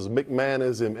goal kickers,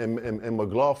 McManus and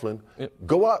McLaughlin. Yep.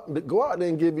 Go out there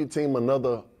and give your team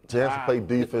another chance to play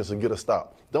defense and get a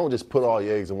stop. Don't just put all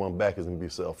your eggs in one basket and be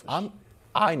selfish.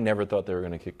 I never thought they were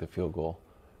going to kick the field goal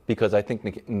because I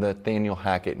think Nathaniel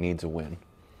Hackett needs a win.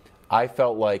 I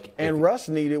felt like Russ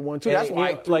needed one too. That's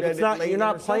why you're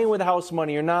not playing with house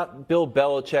money. You're not Bill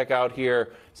Belichick out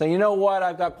here saying, you know what,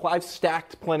 I've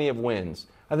stacked plenty of wins.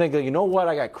 I think, you know what,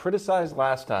 I got criticized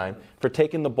last time for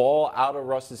taking the ball out of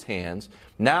Russ's hands.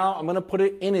 Now I'm going to put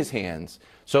it in his hands.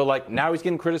 So, now he's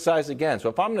getting criticized again. So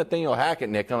if I'm Nathaniel Hackett,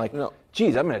 Nick, I'm like,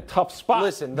 geez, I'm in a tough spot.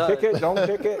 Listen, kick it, don't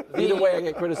kick it. Either way, I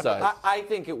get criticized. I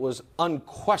think it was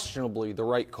unquestionably the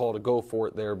right call to go for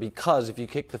it there because if you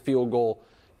kick the field goal,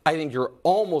 I think your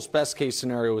almost best case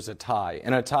scenario is a tie.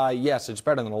 And a tie, yes, it's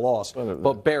better than a loss,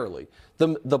 but barely.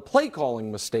 The play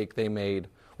calling mistake they made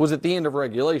was at the end of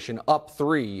regulation, up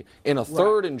 3 in a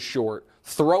 3rd and short,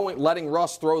 letting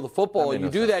Russ throw the football. You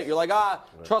do that, you're like,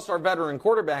 trust our veteran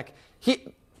quarterback.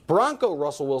 Bronco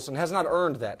Russell Wilson has not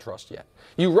earned that trust yet.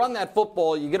 You run that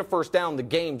football, you get a first down, the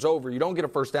game's over. You don't get a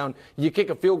first down, you kick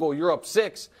a field goal, you're up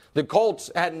 6. The Colts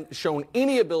hadn't shown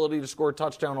any ability to score a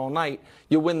touchdown all night.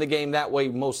 You win the game that way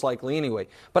most likely anyway.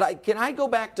 But can I go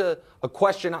back to a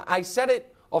question? I said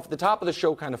it off the top of the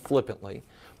show kind of flippantly,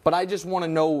 but I just want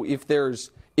to know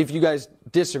if you guys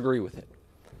disagree with it.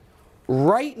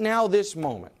 Right now, this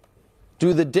moment,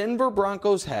 do the Denver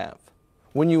Broncos have,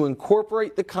 when you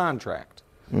incorporate the contract,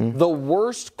 the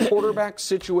worst quarterback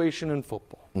situation in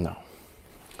football? No.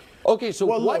 Okay, so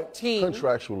Well, what look, team?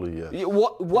 Contractually, yes.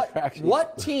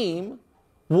 What team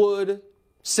would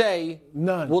say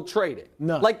None. we'll trade it?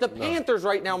 None. Like the Panthers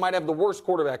right now might have the worst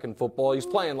quarterback in football. He's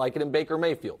playing like it in Baker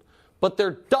Mayfield, but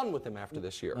they're done with him after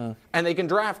this year, and they can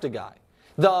draft a guy.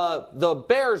 The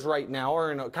Bears right now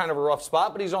are in a kind of a rough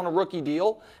spot, but he's on a rookie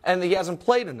deal, and he hasn't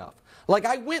played enough. Like,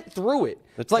 I went through it.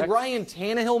 It's like Ryan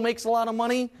Tannehill makes a lot of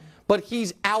money, but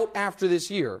he's out after this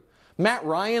year. Matt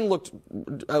Ryan looked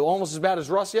almost as bad as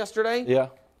Russ yesterday. Yeah.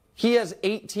 He has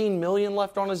 $18 million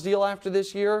left on his deal after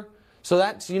this year, so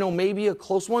that's, maybe a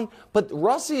close one. But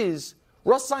Russ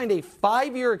signed a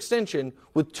 5-year extension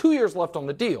with 2 years left on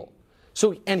the deal.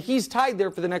 So, and he's tied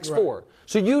there for the next 4.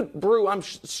 So Brew, I'm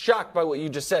shocked by what you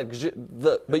just said,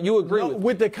 but you agree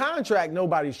with the contract,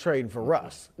 nobody's trading for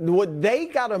Russ. What they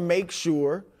got to make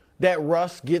sure that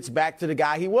Russ gets back to the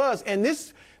guy he was. And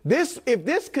if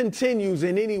this continues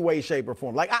in any way, shape, or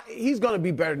form, he's going to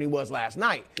be better than he was last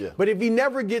night. Yeah. But if he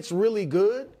never gets really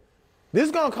good, this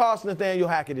is going to cost Nathaniel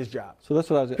Hackett his job. So that's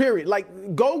what I was. Period.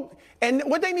 And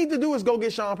what they need to do is go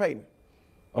get Sean Payton.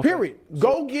 Okay. Period.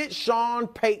 Go get Sean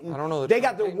Payton. I don't know. They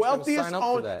got the wealthiest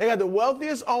owner. They got the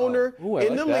wealthiest owner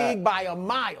in the league by a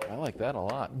mile. I like that a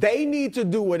lot. They need to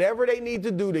do whatever they need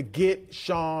to do to get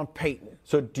Sean Payton.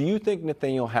 So, do you think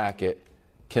Nathaniel Hackett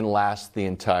can last the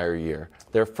entire year?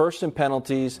 They're first in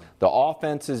penalties. The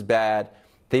offense is bad.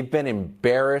 They've been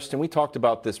embarrassed, and we talked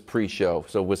about this pre-show.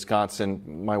 So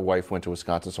Wisconsin, my wife went to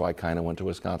Wisconsin, so I kind of went to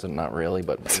Wisconsin. Not really,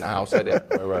 but in the house I did.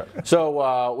 Right.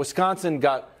 So Wisconsin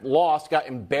got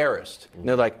embarrassed. And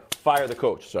they're like, fire the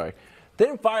coach, sorry. They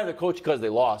didn't fire the coach because they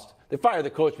lost. They fired the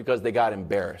coach because they got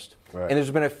embarrassed. Right. And there's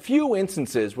been a few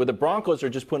instances where the Broncos are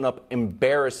just putting up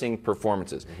embarrassing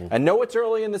performances. I know it's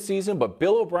early in the season, but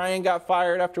Bill O'Brien got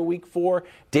fired after week 4.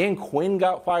 Dan Quinn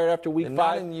got fired after week 5.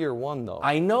 Not in year 1, though.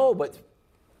 I know, but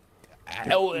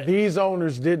these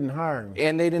owners didn't hire him.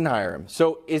 And they didn't hire him.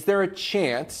 So is there a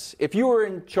chance, if you were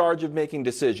in charge of making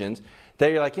decisions,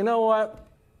 that you're like, you know what?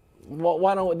 Well,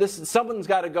 why don't someone's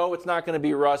got to go. It's not going to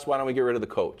be Russ. Why don't we get rid of the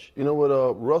coach? You know what?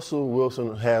 Russell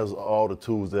Wilson has all the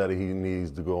tools that he needs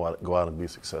to go out and be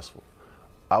successful.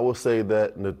 I would say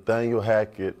that Nathaniel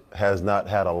Hackett has not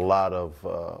had a lot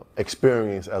of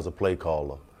experience as a play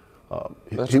caller.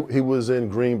 He was in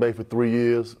Green Bay for 3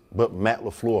 years, but Matt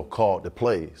LaFleur called the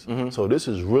plays. So this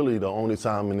is really the only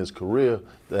time in his career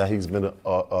that he's been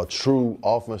a true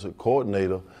offensive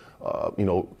coordinator,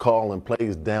 calling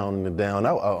plays down and down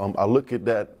out. I look at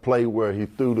that play where he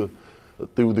threw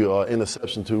the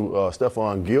interception to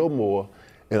Stephon Gilmore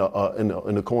in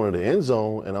the corner of the end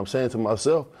zone, and I'm saying to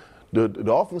myself,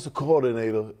 the offensive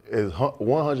coordinator is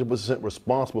 100%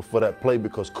 responsible for that play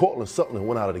because Cortland Sutton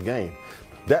went out of the game.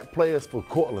 That play is for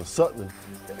Cortland Sutton,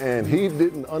 and he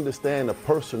didn't understand the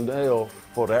personnel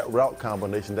for that route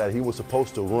combination that he was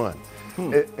supposed to run.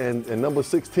 And number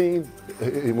 16,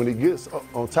 when he gets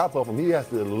on top of him, he has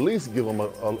to at least give him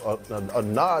a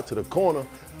nod to the corner,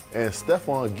 and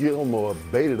Stephon Gilmore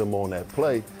baited him on that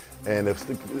play. And if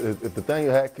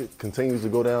Nathaniel Hackett continues to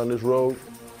go down this road,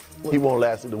 he won't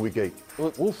last it to week 8.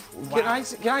 Can I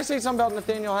say something about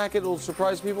Nathaniel Hackett that will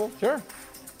surprise people? Sure.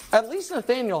 At least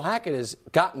Nathaniel Hackett has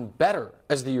gotten better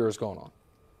as the year has gone on.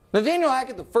 Nathaniel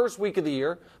Hackett, the first week of the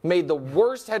year, made the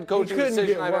worst head coaching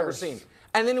decision I've ever seen.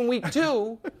 And then in week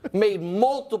 2, made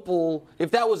multiple,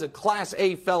 if that was a Class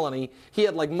A felony, he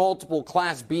had like multiple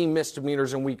Class B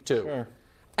misdemeanors in week 2. Sure.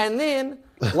 And then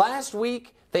last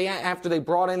week, after they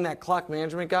brought in that clock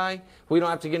management guy, we don't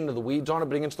have to get into the weeds on it,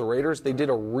 but against the Raiders, they did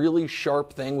a really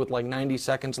sharp thing with like 90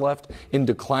 seconds left in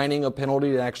declining a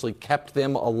penalty that actually kept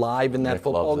them alive in that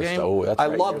football game. I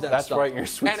love that that's stuff. Right in your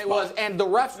sweet spot. And the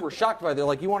refs were shocked by it. They're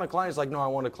like, you want to decline? It's like, no, I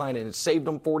want to decline it. And it saved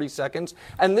them 40 seconds.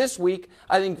 And this week,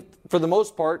 I think for the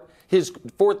most part, he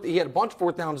had a bunch of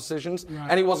fourth down decisions,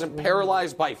 and he wasn't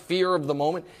paralyzed by fear of the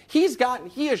moment. He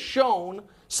has shown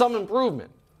some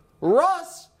improvement.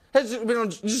 Russ has been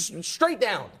just straight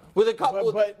down with a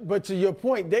couple. But to your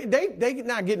point, they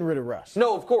not getting rid of Russ.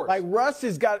 No, of course. Like Russ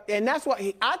has got, and that's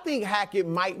why I think Hackett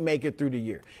might make it through the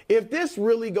year. If this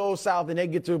really goes south and they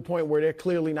get to a point where they're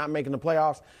clearly not making the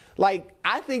playoffs,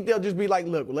 I think they'll just be like,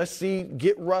 look, let's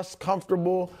get Russ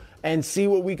comfortable and see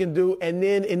what we can do. And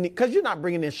then, because you're not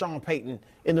bringing in Sean Payton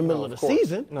in the middle of the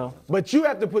season. No. But you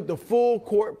have to put the full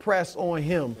court press on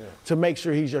him to make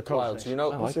sure he's your coach. Wild. You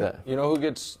know, I like that. You know who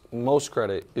gets most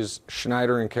credit is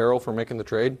Schneider and Carroll for making the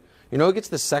trade. You know who gets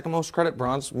the second most credit,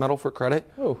 bronze medal for credit?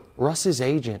 Who? Russ's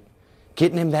agent.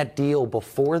 getting him that deal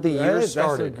before the year that's a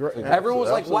started. great- Everyone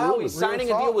was like, wow, absolutely. he's Real signing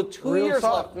a talk. deal with 2 Real years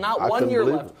talk. left, not I 1 couldn't year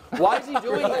believe left. Why is he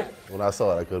doing that? When I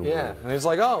saw it, I couldn't Yeah, believe and he's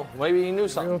like, oh, maybe he knew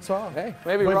something. Real talk. Hey,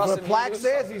 maybe But Russ. Plaque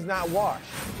says he's not washed.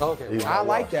 Okay, He's I not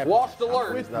like washed. that. washed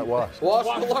alert. it. Not washed. Washed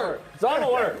alert. It's on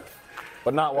alert,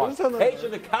 but not watched. It's on Hey, alert.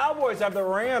 should the Cowboys have the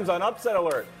Rams on upset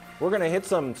alert? We're going to hit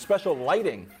some special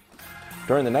lighting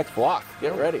during the next block.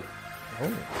 Get ready.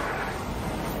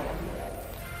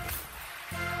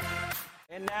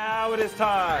 And now it is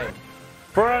time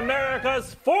for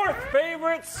America's fourth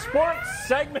favorite sports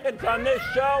segment on this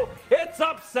show. It's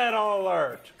Upset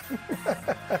Alert.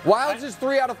 Wilds is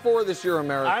 3 out of 4 this year,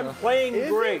 America. I'm playing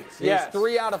great. He's Yes.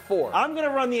 3 out of 4. I'm going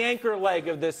to run the anchor leg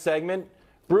of this segment.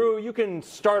 Brew, you can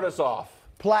start us off.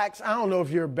 Plaques, I don't know if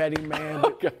you're a betting man,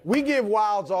 but Okay. we give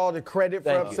Wilds all the credit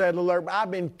for Thank you. Upset Alert, but I've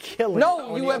been killing No, it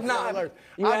on you the have Upset not. Alert.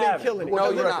 You I've haven't. been killing it. No, What's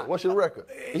your you're record? not. What's your record?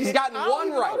 He's gotten I don't one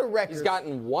even know the right. record. He's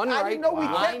gotten one I right. didn't know we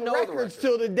I kept know the records record.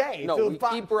 till today, No, till we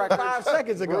five, keep records. 5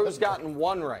 seconds ago. Brew's gotten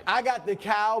one right. I got the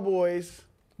Cowboys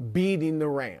beating the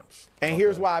Rams. And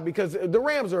here's why, because the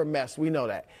Rams are a mess. We know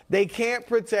that. They can't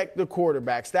protect the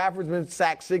quarterback. Stafford's been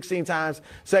sacked 16 times,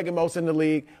 second most in the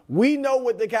league. We know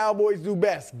what the Cowboys do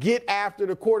best. Get after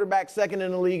the quarterback, second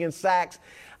in the league in sacks.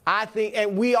 I think,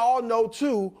 and we all know,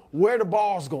 too, where the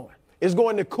ball's going. It's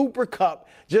going to Cooper Kupp.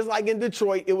 Just like in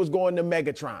Detroit, it was going to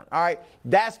Megatron. All right?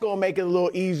 That's going to make it a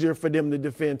little easier for them to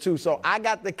defend, too. So I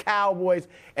got the Cowboys,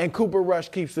 and Cooper Rush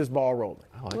keeps this ball rolling.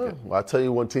 I like it. Well, I tell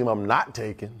you one team I'm not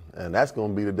taking, and that's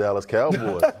going to be the Dallas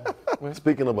Cowboys.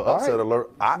 Speaking of an upset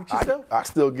alert, I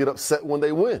still get upset when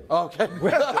they win. Okay.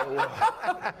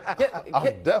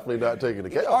 I'm definitely not taking the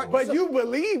Cowboys. But you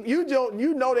believe, you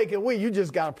know they can win. You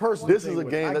just got a personal This thing is a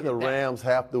with it. game I that get the Rams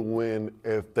have to win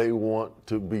if they want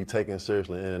to be taken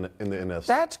seriously in the NFC.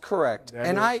 That's correct.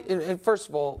 And first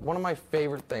of all, one of my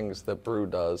favorite things that Brew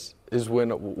does is when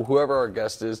whoever our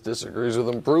guest is disagrees with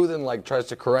him, Brew then tries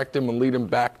to correct him and lead him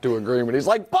back to agreement. He's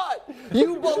like, but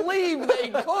you believe they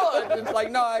could. It's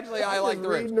like, no, actually, I like the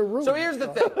Rams. reading the room. So here's the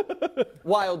thing.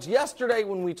 Wilds, yesterday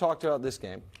when we talked about this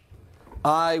game,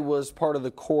 I was part of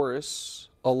the chorus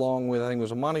along with, I think it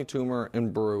was Amani Toomer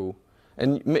and Brew,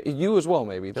 and you as well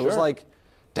maybe. That was like,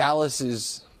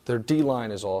 Dallas their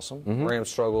D-line is awesome. Rams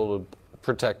struggle to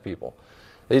protect people.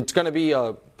 It's going to be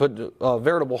a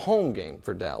veritable home game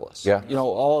for Dallas. Yeah. You know,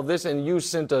 all of this, and you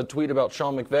sent a tweet about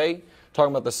Sean McVay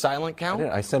talking about the silent count.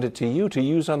 I sent it to you to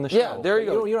use on the show. Yeah, there you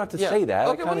go. You don't have to say that.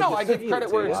 Okay, well, no, I give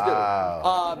credit where it's due.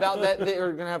 About that,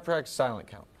 they're going to have to practice silent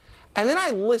count. And then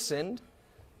I listened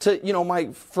to, my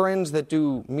friends that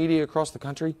do media across the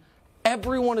country.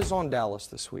 Everyone is on Dallas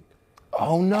this week.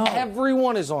 Oh, no.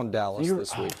 Everyone is on Dallas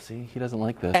this week. See, he doesn't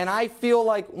like this. And I feel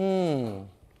like,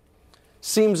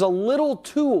 seems a little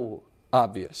too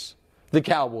obvious. The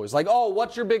Cowboys. Like, oh,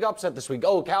 what's your big upset this week?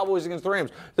 Oh, Cowboys against the Rams.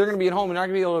 They're going to be at home and not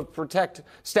going to be able to protect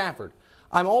Stafford.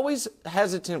 I'm always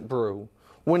hesitant, Brew,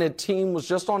 when a team was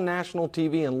just on national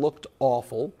TV and looked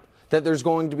awful, that there's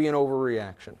going to be an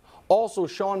overreaction. Also,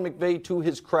 Sean McVay, to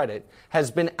his credit,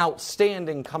 has been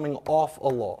outstanding coming off a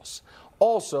loss.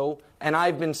 Also, and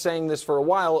I've been saying this for a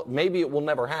while, maybe it will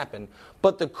never happen,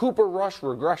 but the Cooper Rush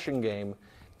regression game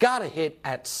got to hit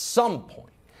at some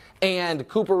point. And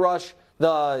Cooper Rush,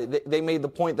 they made the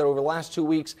point that over the last 2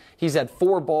 weeks, he's had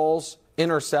 4 balls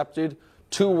intercepted,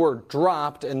 2 were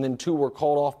dropped, and then 2 were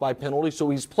called off by penalty. So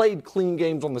he's played clean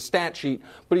games on the stat sheet,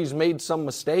 but he's made some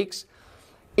mistakes.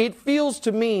 It feels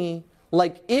to me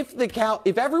like if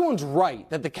everyone's right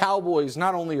that the Cowboys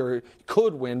not only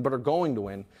could win but are going to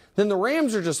win, then the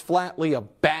Rams are just flatly a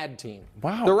bad team.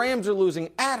 Wow. The Rams are losing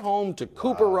at home to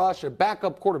Cooper Rush, a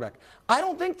backup quarterback. I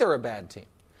don't think they're a bad team.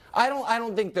 I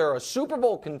don't think they're a Super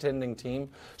Bowl contending team.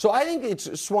 So I think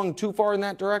it's swung too far in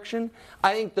that direction.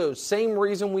 I think the same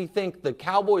reason we think the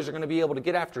Cowboys are going to be able to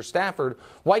get after Stafford,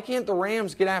 why can't the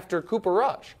Rams get after Cooper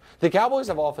Rush? The Cowboys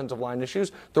have offensive line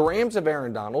issues. The Rams have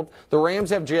Aaron Donald. The Rams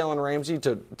have Jalen Ramsey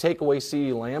to take away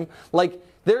CeeDee Lamb.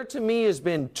 There, to me, has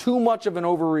been too much of an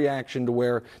overreaction to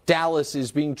where Dallas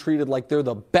is being treated like they're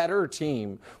the better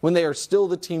team when they are still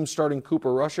the team starting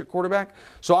Cooper Rush at quarterback.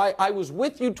 So I was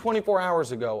with you 24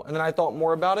 hours ago, and then I thought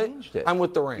more about it. I'm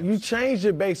with the Rams. You changed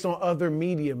it based on other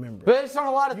media members. Based on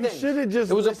a lot of You things. should have just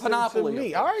It was a listened panoply. to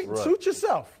me. of All right, suit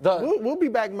yourself. We'll be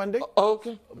back Monday.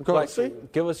 Okay. Go ahead.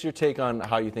 Give us your take on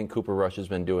how you think Cooper Rush has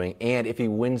been doing, and if he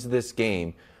wins this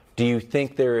game, do you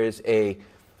think there is a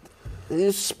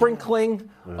sprinkling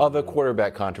of a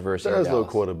quarterback controversy? There's in no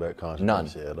Dallas? quarterback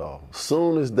controversy at all.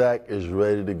 Soon as Dak is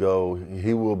ready to go,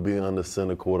 he will be on the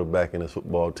center quarterback in his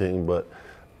football team. But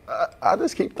I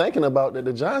just keep thinking about that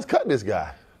the Giants cut this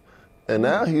guy. And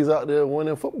now he's out there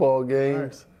winning football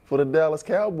games for the Dallas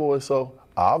Cowboys. So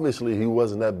obviously he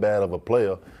wasn't that bad of a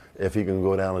player if he can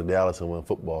go down to Dallas and win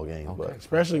football games. Okay. But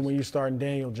especially when you starting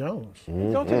Daniel Jones.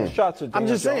 Don't take the shots at Daniel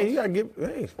I'm just saying, you Jones. got to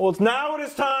get. Hey. Well, now it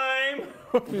is time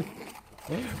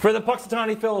for the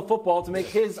Puxatawny Phil of football to make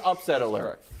his upset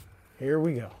alert. Here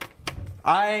we go.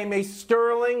 I'm a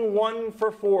sterling 1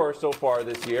 for 4 so far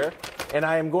this year, and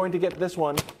I am going to get this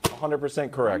one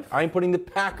 100% correct. I'm putting the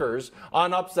Packers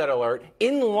on upset alert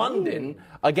in London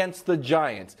against the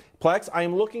Giants. Plex, I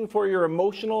am looking for your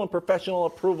emotional and professional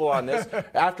approval on this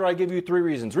after I give you 3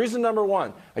 reasons. Reason number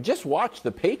 1, I just watched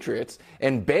the Patriots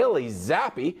and Bailey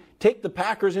Zappi take the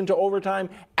Packers into overtime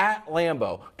at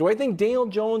Lambeau. Do I think Daniel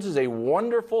Jones is a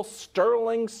wonderful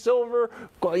sterling silver,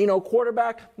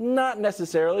 quarterback? Not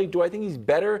necessarily. Do I think he's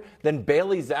better than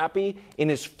Bailey Zappi in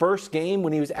his first game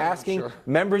when he was asking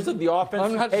members of the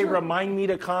offense, hey, remind me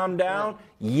to calm down?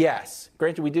 Yes.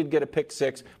 Granted, we did get a pick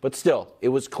 6, but still, it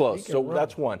was close. So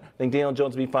that's 1. I think Daniel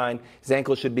Jones will be fine. His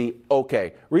ankle should be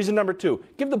okay. Reason number 2,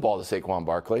 give the ball to Saquon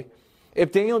Barkley.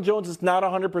 If Daniel Jones is not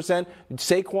 100%,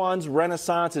 Saquon's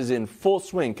renaissance is in full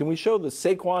swing. Can we show the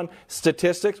Saquon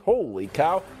statistics? Holy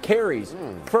cow. Carries,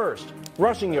 first.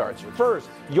 Rushing yards, first.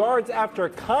 Yards after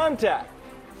contact,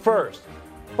 first.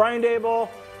 Brian Daboll,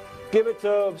 give it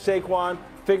to Saquon.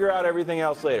 Figure out everything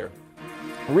else later.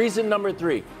 Reason number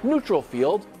 3, neutral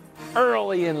field,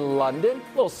 early in London,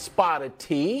 little spot of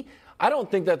tea. I don't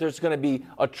think that there's going to be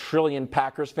a trillion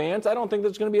Packers fans. I don't think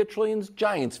there's going to be a trillion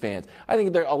Giants fans. I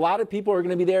think there a lot of people are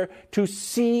going to be there to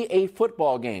see a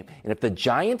football game. And if the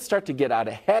Giants start to get out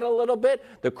ahead a little bit,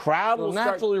 the crowd will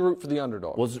naturally root for the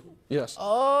underdog. Yes.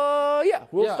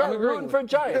 We'll start rooting for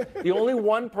Giants. The only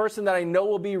one person that I know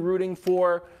will be rooting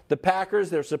for the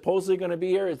Packers, they're supposedly going to be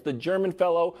here, is the German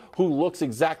fellow who looks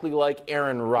exactly like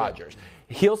Aaron Rodgers.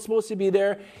 He's supposed to be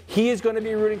there. He is going to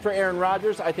be rooting for Aaron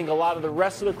Rodgers. I think a lot of the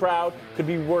rest of the crowd could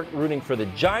be rooting for the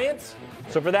Giants.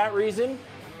 So for that reason,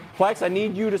 Plex, I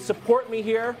need you to support me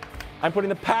here. I'm putting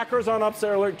the Packers on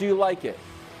upset alert. Do you like it?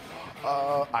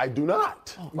 I do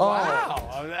not. Wow.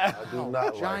 I do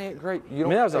not. Giant, great. I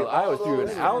always threw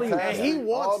an alley. He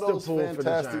wants all those to pull for the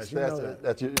fantastic Giants. You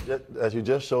know stats that you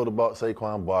just showed about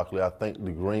Saquon Barkley. I think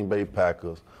the Green Bay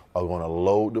Packers are going to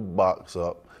load the box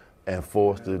up and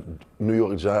force the New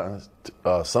York Giants,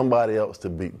 somebody else, to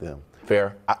beat them.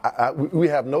 Fair. We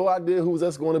have no idea who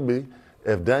that's going to be.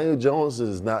 If Daniel Jones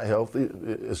is not healthy,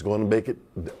 it's going to make it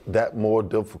that more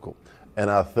difficult. And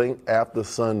I think after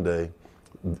Sunday,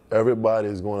 everybody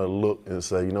is going to look and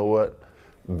say, you know what?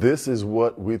 This is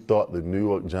what we thought the New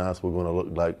York Giants were going to look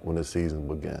like when the season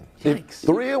began.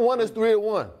 3-1 is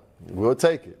 3-1. We'll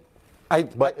take it.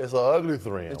 But it's an ugly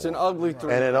 3-1. It's an ugly 3-1.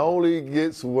 And it only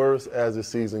gets worse as the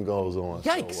season goes on.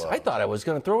 Yikes. So, I thought I was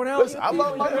going to throw an alley. Listen, I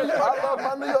love my New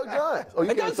York Giants. Oh,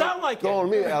 It doesn't sound like it. Go on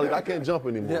me, Alex. I can't jump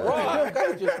anymore. I've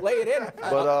got to just lay it in.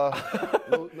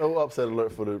 But no upset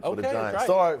alert for the Giants.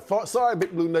 Right. Sorry,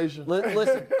 Big Blue Nation.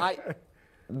 Listen, I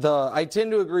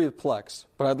tend to agree with Plex,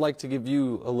 but I'd like to give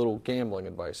you a little gambling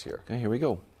advice here. Okay, here we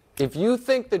go. If you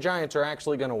think the Giants are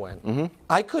actually going to win,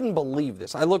 I couldn't believe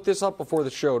this. I looked this up before the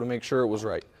show to make sure it was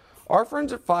right. Our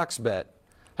friends at Fox Bet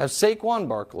have Saquon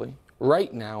Barkley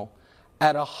right now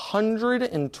at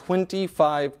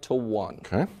 125 to 1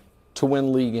 to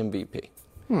win league MVP.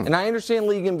 And I understand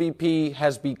league MVP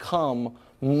has become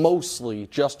mostly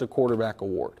just a quarterback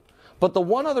award. But the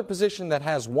one other position that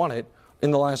has won it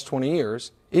in the last 20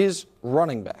 years is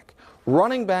running back.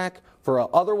 Running back for an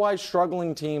otherwise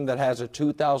struggling team that has a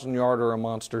 2,000-yard or a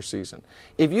monster season.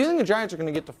 If you think the Giants are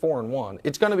going to get to 4-1,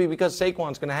 it's going to be because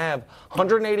Saquon's going to have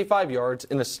 185 yards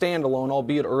in a standalone,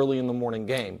 albeit early in the morning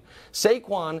game.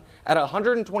 Saquon at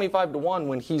 125 to 1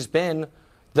 when he's been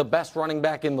the best running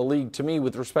back in the league to me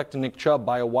with respect to Nick Chubb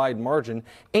by a wide margin.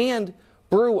 And,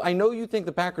 Brew, I know you think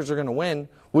the Packers are going to win.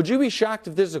 Would you be shocked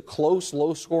if this is a close,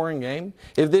 low-scoring game?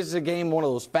 If this is a game, one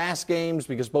of those fast games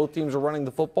because both teams are running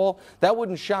the football? That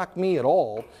wouldn't shock me at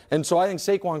all. And so I think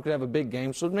Saquon could have a big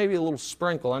game. So maybe a little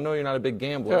sprinkle. I know you're not a big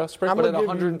gambler. Yeah, sprinkle. But at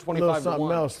 125 to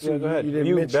 1. Else go ahead. You didn't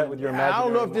You mention. bet with your I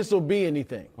don't know if imaginary this will be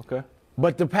anything. Okay.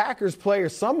 But the Packers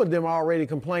players, some of them are already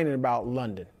complaining about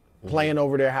London. Playing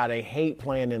over there, how they hate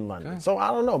playing in London. So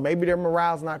I don't know. Maybe their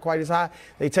morale's not quite as high.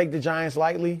 They take the Giants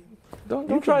lightly.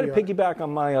 Don't try to piggyback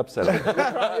on my upset.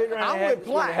 I'm with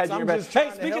Platt.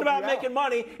 Hey, speaking about making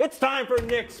money, it's time for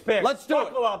Nick's Picks. Let's do it.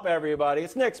 Buckle up, everybody.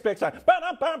 It's Nick's Picks time.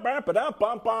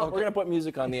 We're going to put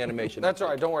music on the animation. That's all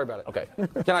right. Don't worry about it. Okay.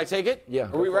 Can I take it? Yeah.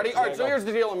 Are we ready? All right, so here's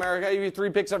the deal, America. I give you 3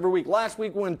 picks every week. Last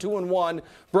week we went 2-1,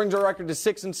 brings our record to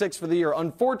 6-6 for the year.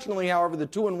 Unfortunately, however, the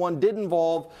 2-1 did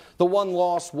involve the one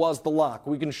loss was the lock.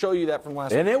 We can show you that from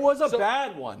last week. And it was a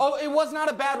bad one. Oh, it was not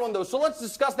a bad one, though. So let's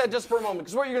discuss that just for a moment,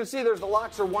 because what you're going to see, the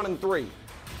locks are 1-3.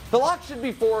 The lock should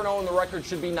be 4-0, and the record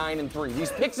should be 9-3.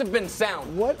 These picks have been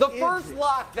sound. The first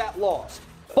lock that lost,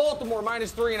 Baltimore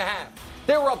 -3.5.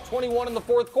 They were up 21 in the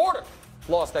fourth quarter.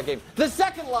 Lost that game. The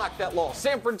second lock that lost,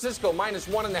 San Francisco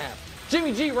 -1.5.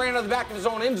 Jimmy G ran out of the back of his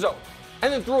own end zone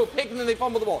and then threw a pick, and then they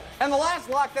fumbled the ball. And the last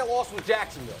lock that lost was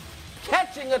Jacksonville,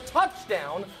 catching a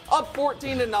touchdown, up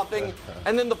 14-0,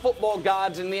 and then the football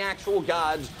gods and the actual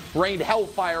gods rained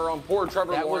hellfire on poor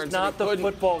Trevor Lawrence. That was not the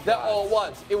football gods. Oh, it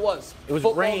was. It was. It was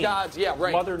football rain. gods. Yeah,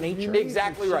 rain. Mother Nature.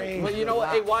 Exactly right. But you know what?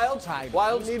 Hey, Wilds,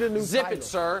 You need a new zip title. it,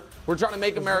 sir. We're trying to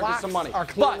make America locks some money. are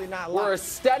clearly But not we're a locks.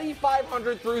 steady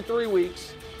 500 through 3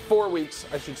 weeks. 4 weeks,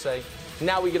 I should say.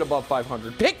 Now we get above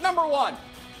 500. Pick number 1.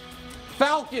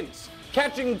 Falcons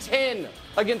catching 10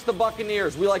 against the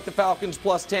Buccaneers. We like the Falcons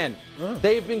 +10.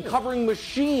 They've been covering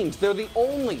machines. They're the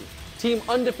only team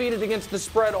undefeated against the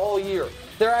spread all year.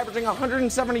 They're averaging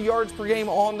 170 yards per game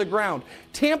on the ground.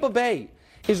 Tampa Bay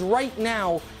is right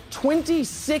now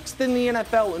 26th in the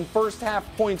NFL in first half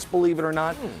points, believe it or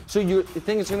not. So you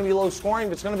think it's going to be low scoring?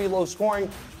 If it's going to be low scoring,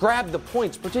 grab the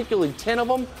points, particularly 10 of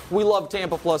them. We love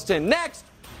Tampa +10. Next,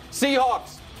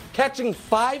 Seahawks catching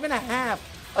 5.5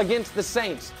 against the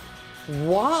Saints.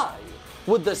 Why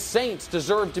would the Saints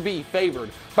deserve to be favored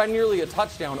by nearly a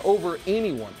touchdown over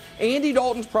anyone? Andy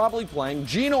Dalton's probably playing.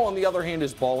 Geno, on the other hand,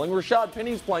 is balling. Rashad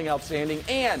Penny's playing outstanding.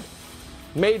 And,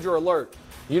 major alert,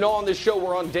 you know on this show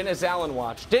we're on Dennis Allen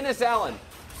watch. Dennis Allen,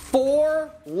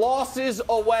 4 losses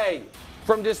away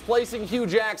from displacing Hugh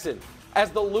Jackson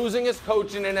as the losingest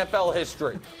coach in NFL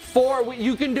history. 4,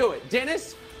 you can do it.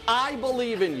 Dennis, I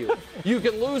believe in you. You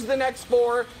can lose the next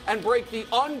 4 and break the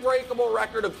unbreakable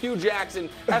record of Hugh Jackson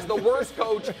as the worst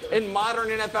coach in modern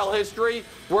NFL history.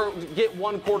 We're get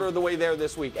 1/4 of the way there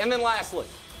this week. And then lastly,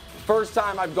 first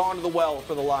time I've gone to the well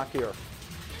for the lock here.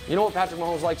 You know what Patrick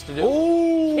Mahomes likes to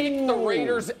do? Kick the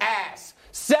Raiders' ass.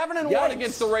 7-1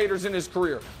 against the Raiders in his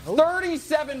career.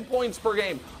 37 points per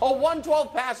game. A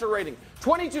 112 passer rating.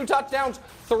 22 touchdowns,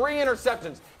 3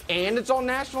 interceptions. And it's on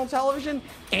national television,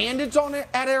 and it's on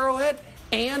at Arrowhead,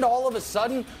 and all of a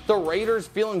sudden the Raiders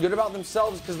feeling good about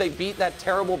themselves because they beat that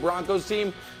terrible Broncos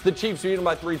team. The Chiefs beat them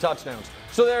by 3 touchdowns.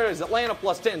 So there it is, Atlanta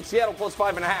 +10, Seattle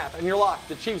 +5.5, and you're locked.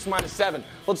 The Chiefs -7.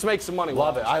 Let's make some money.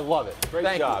 Love it. I love it. Great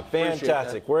Thank job. you. Appreciate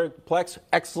Fantastic. Plex,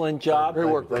 excellent job. Great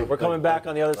work. We're coming back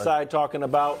on the other side talking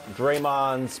about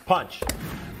Draymond's punch.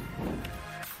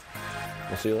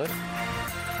 We'll see you later.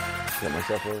 Get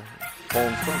myself a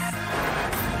Poland Spring.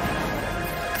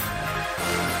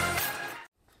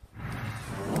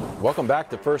 Welcome back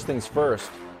to First Things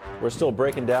First. We're still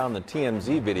breaking down the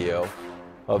TMZ video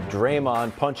of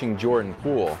Draymond punching Jordan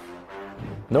Poole.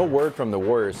 No word from the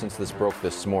Warriors since this broke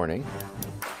this morning.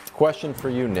 Question for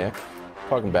you, Nick.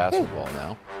 Talking basketball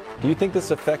now. Do you think this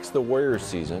affects the Warriors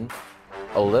season?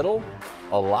 A little?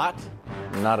 A lot?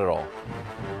 Not at all.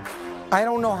 I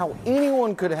don't know how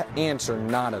anyone could answer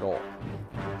not at all.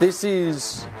 This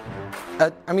is,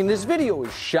 this video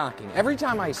is shocking. Every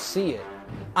time I see it,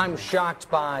 I'm shocked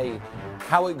by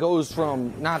how it goes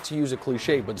from, not to use a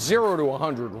cliche, but 0 to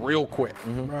 100 real quick.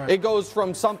 Right. It goes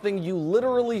from something you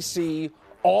literally see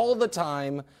all the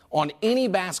time on any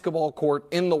basketball court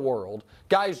in the world,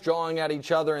 guys jawing at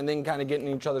each other and then kind of getting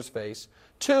in each other's face,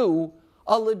 to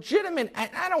a legitimate,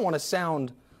 I don't want to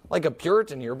sound like a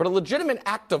Puritan here, but a legitimate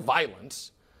act of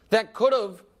violence that could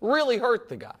have really hurt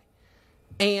the guy.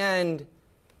 And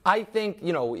I think,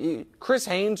 Chris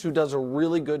Haynes, who does a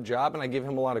really good job, and I give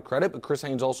him a lot of credit, but Chris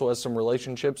Haynes also has some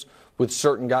relationships with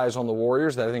certain guys on the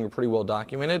Warriors that I think are pretty well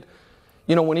documented.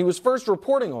 When he was first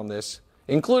reporting on this,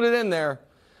 included in there,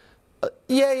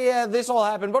 this all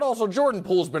happened, but also Jordan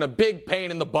Poole's been a big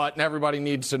pain in the butt, and everybody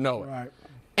needs to know it. Right.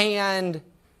 And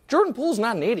Jordan Poole's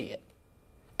not an idiot.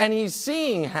 And he's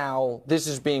seeing how this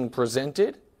is being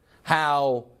presented,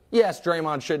 how, yes,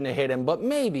 Draymond shouldn't have hit him, but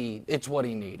maybe it's what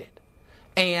he needed.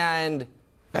 And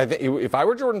if I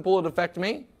were Jordan Poole, it'd affect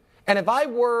me. And if I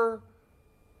were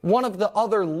one of the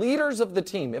other leaders of the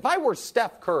team, if I were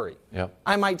Steph Curry,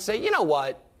 I might say, you know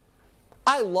what?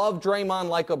 I love Draymond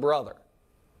like a brother.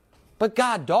 But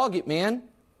God dog it, man.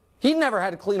 He never had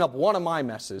to clean up one of my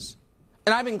messes.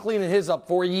 And I've been cleaning his up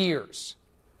for years.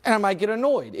 And I might get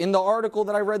annoyed. In the article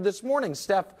that I read this morning,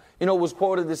 Steph, was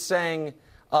quoted as saying,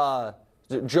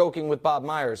 joking with Bob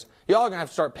Myers, y'all are going to have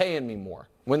to start paying me more.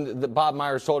 When Bob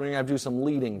Myers told him you're going to have to do some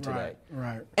leading today.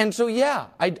 Right. And so, yeah,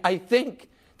 I think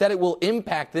that it will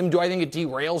impact them. Do I think it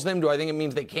derails them? Do I think it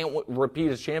means they can't repeat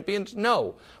as champions?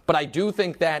 No. But I do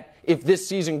think that if this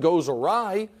season goes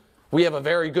awry, we have a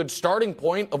very good starting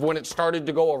point of when it started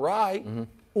to go awry. Mm-hmm.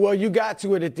 Well, you got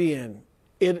to it at the end.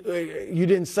 You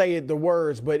didn't say the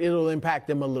words, but it'll impact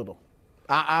them a little.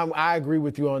 I agree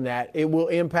with you on that. It will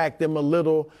impact them a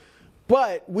little.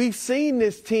 But we've seen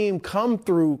this team come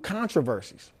through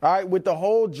controversies, all right? With the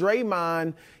whole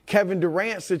Draymond, Kevin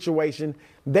Durant situation,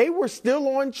 they were still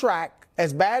on track,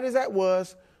 as bad as that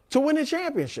was, to win a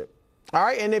championship, all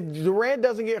right? And if Durant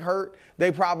doesn't get hurt,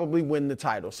 they probably win the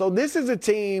title. So this is a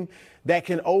team that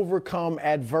can overcome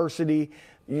adversity.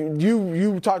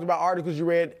 You talked about articles you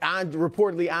read,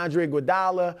 reportedly Andre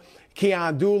Iguodala,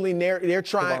 Keon Dooley, they're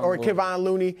trying, or Kevon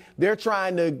Looney, they're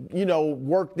trying to,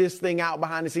 work this thing out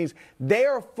behind the scenes. They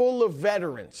are full of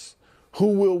veterans who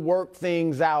will work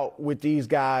things out with these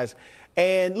guys.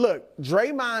 And look,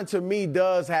 Draymond to me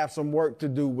does have some work to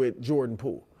do with Jordan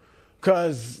Poole,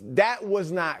 because that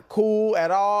was not cool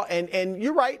at all. And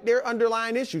you're right, there are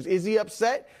underlying issues. Is he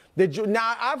upset?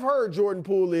 Now, I've heard Jordan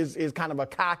Poole is kind of a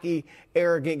cocky,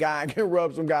 arrogant guy and can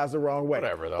rub some guys the wrong way.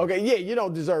 Whatever, though. Okay, yeah, you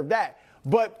don't deserve that.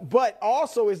 But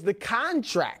also is the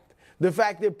contract. The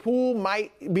fact that Poole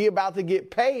might be about to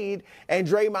get paid and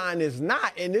Draymond is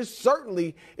not, and this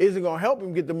certainly isn't going to help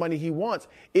him get the money he wants.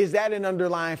 Is that an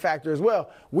underlying factor as well?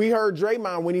 We heard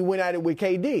Draymond when he went at it with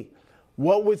KD.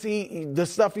 What was the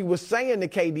stuff he was saying to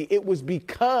KD? It was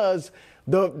because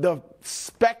the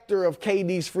specter of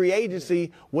KD's free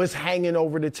agency was hanging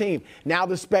over the team. Now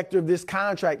the specter of this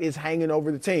contract is hanging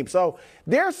over the team. So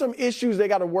there are some issues they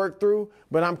got to work through,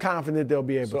 but I'm confident they'll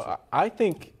be able to. I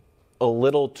think a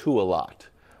little to a lot.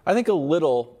 I think a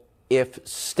little if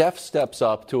Steph steps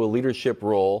up to a leadership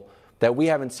role that we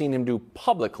haven't seen him do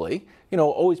publicly.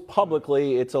 Always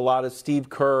publicly, it's a lot of Steve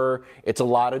Kerr, it's a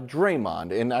lot of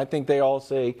Draymond. And I think they all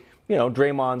say,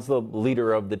 Draymond's the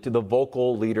leader of the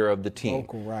vocal leader of the team.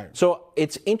 Vocal, right. So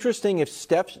it's interesting if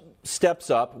Steph steps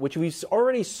up, which we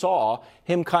already saw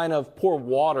him kind of pour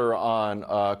water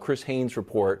on Chris Haynes'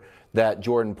 report that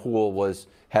Jordan Poole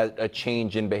had a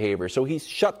change in behavior. So he's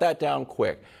shut that down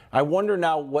quick. I wonder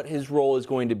now what his role is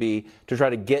going to be to try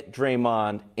to get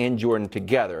Draymond and Jordan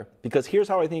together, because here's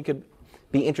how I think it could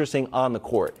be interesting on the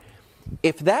court.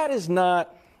 If that is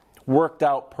not worked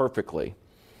out perfectly,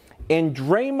 and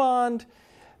Draymond,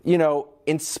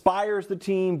 inspires the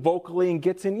team vocally and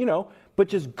gets in, but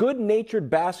just good-natured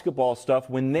basketball stuff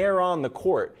when they're on the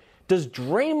court, does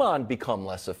Draymond become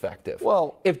less effective?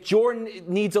 Well, if Jordan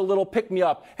needs a little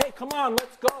pick-me-up, hey, come on,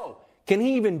 let's go. Can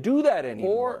he even do that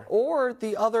anymore? Or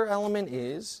the other element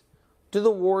is, do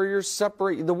the Warriors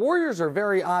separate? The Warriors are a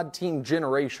very odd team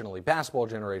generationally, basketball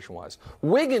generation-wise.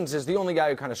 Wiggins is the only guy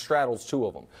who kind of straddles two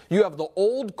of them. You have the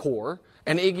old core,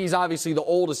 and Iggy's obviously the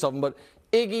oldest of them, but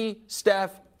Iggy,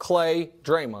 Steph, Clay,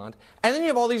 Draymond. And then you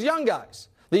have all these young guys.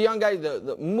 The young guys,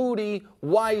 the Moody,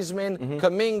 Wiseman,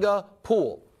 Kuminga,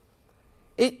 Poole.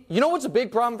 You know what's a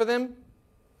big problem for them?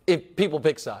 If people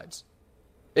pick sides.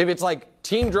 If it's like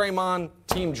Team Draymond,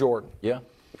 Team Jordan. Yeah.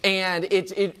 And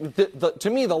to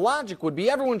me, the logic would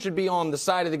be everyone should be on the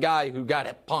side of the guy who got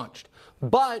it punched.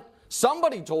 But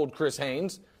somebody told Chris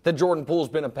Haynes that Jordan Poole's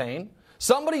been a pain.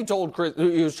 Somebody told Chris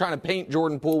he was trying to paint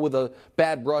Jordan Poole with a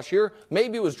bad brush here.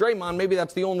 Maybe it was Draymond. Maybe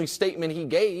that's the only statement he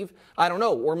gave. I don't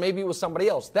know. Or maybe it was somebody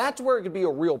else. That's where it could be a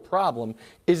real problem,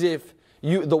 is if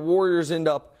the Warriors end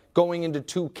up going into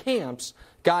two camps,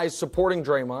 guys supporting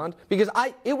Draymond. Because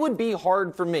it would be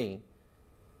hard for me,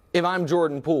 if I'm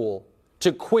Jordan Poole,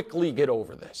 to quickly get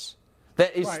over this.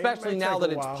 That especially now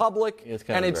that it's public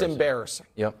and it's embarrassing.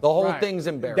 Yep. The whole thing's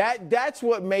embarrassing. That's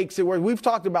what makes it worse. We've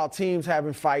talked about teams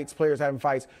having fights, players having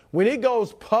fights. When it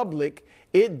goes public,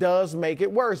 it does make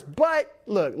it worse. But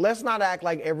look, let's not act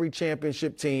like every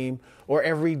championship team or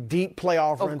every deep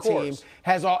playoff run team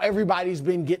has everybody's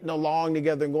been getting along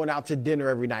together and going out to dinner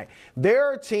every night. There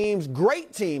are teams,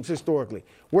 great teams historically,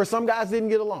 where some guys didn't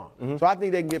get along. So I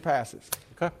think they can get past this.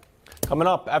 Okay. Coming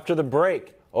up after the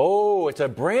break. Oh, it's a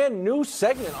brand new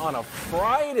segment on a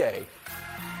Friday.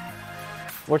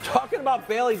 We're talking about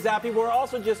Bailey Zappi. We're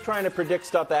also just trying to predict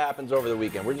stuff that happens over the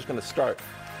weekend. We're just going to start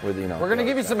with, We're going to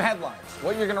give you some headlines.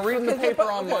 What you're going to read in the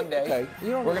paper on Monday. Okay.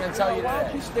 We're going to tell you today. Why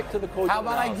don't you stick to the coach? How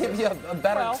about I give you a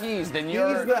better tease than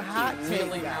your he's the hot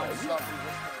feeling take out guy. stuff?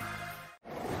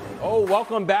 Oh,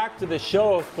 welcome back to the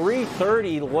show.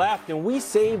 3:30 left, and we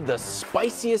saved the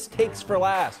spiciest takes for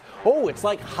last. Oh, it's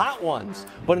like hot ones,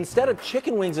 but instead of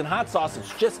chicken wings and hot sauce,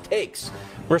 it's just takes.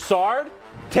 Broussard,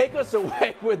 take us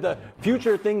away with the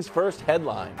Future Things First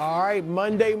headline. All right,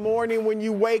 Monday morning when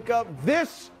you wake up,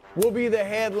 this will be the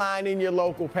headline in your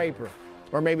local paper,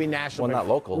 or maybe national. Well, paper.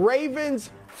 not local. Ravens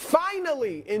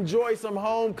finally enjoy some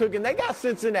home cooking. They got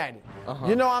Cincinnati.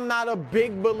 You know, I'm not a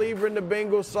big believer in the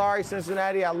Bengals. Sorry,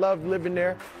 Cincinnati. I loved living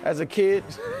there as a kid.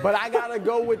 But I got to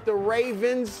go with the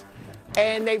Ravens.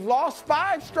 And they've lost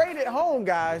 5 straight at home,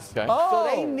 guys. Okay. So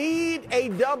they need a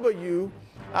W.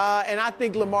 And I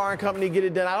think Lamar and company get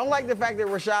it done. I don't like the fact that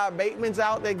Rashad Bateman's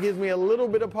out. That gives me a little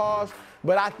bit of pause.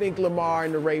 But I think Lamar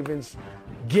and the Ravens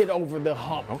get over the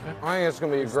hump. Okay. I think it's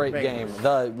going to be a great game.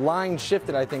 The line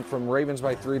shifted, I think, from Ravens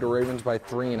by 3 to Ravens by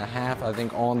 3.5, I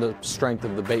think, on the strength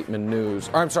of the Bateman news.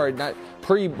 Or, I'm sorry,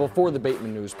 before the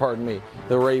Bateman news, pardon me.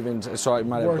 The Ravens, so I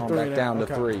might have gone back down to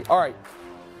 3. All right.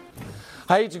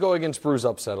 I hate to go against Bruce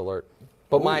upset alert,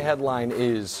 but my headline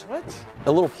is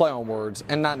a little play on words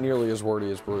and not nearly as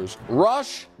wordy as Bruce.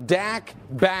 Rush Dak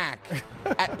back.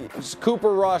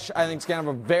 Cooper Rush, I think, is going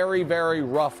to have a very, very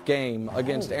rough game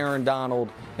against Aaron Donald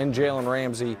and Jalen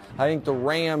Ramsey. I think the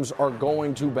Rams are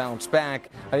going to bounce back.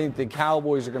 I think the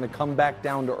Cowboys are going to come back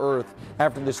down to earth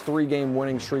after this 3-game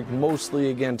winning streak,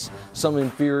 mostly against some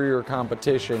inferior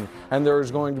competition. And there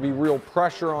is going to be real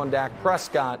pressure on Dak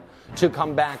Prescott to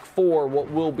come back for what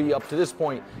will be, up to this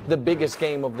point, the biggest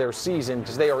game of their season,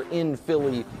 because they are in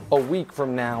Philly a week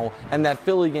from now, and that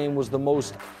Philly game was the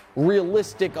most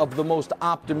realistic of the most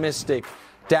optimistic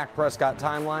Dak Prescott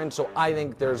timeline. So I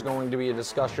think there's going to be a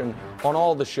discussion on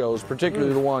all the shows,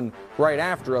 particularly the one right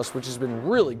after us, which has been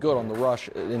really good on the Rush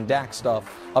and Dak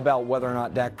stuff, about whether or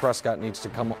not Dak Prescott needs to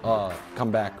come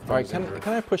back. All right,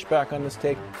 can I push back on this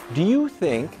take? Do you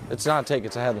think... It's not a take,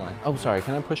 it's a headline. Oh, sorry.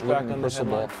 Can I push back on this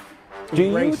headline? ball. Do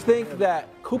you think that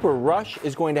Cooper Rush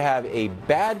is going to have a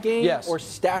bad game, Yes. or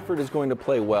Stafford is going to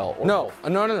play well? No.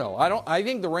 I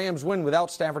think the Rams win without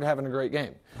Stafford having a great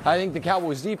game. I think the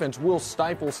Cowboys defense will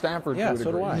stifle Stafford to a degree.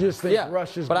 so do I. You just think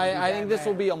Rush is but gonna be I think that this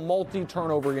will be a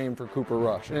multi-turnover game for Cooper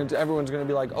Rush. And everyone's going to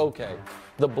be like, okay,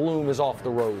 the bloom is off the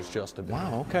rose just a bit.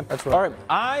 Wow, okay. That's what All right,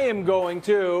 I am going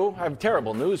to have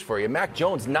terrible news for you. Mac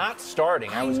Jones not starting.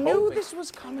 I was knew hoping. this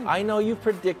was coming. I know you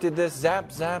predicted this.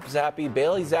 Zap, zap, zappy.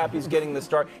 Bailey Zappi's getting the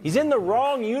start. He's in the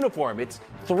wrong uniform. It's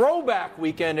throwback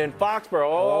weekend in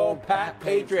Foxborough. Oh, Pat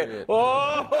Patriot.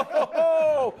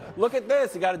 Oh, look at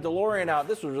this. He got a DeLorean out.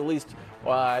 This was released,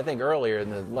 I think, earlier in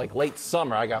the late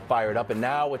summer. I got fired up, and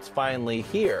now it's finally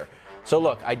here. So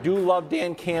look, I do love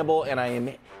Dan Campbell,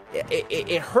 and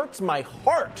it hurts my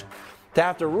heart to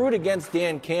have to root against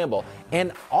Dan Campbell.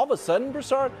 And all of a sudden,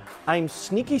 Broussard, I'm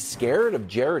sneaky scared of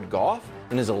Jared Goff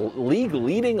and his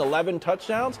league-leading 11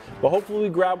 touchdowns. But hopefully we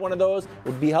grab one of those. It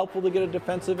would be helpful to get a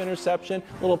defensive interception,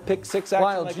 a little pick-six action.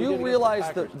 Lyle, do you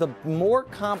realize that the more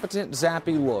competent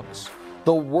Zappe looks,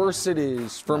 the worse it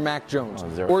is for Mac Jones?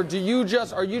 Or are you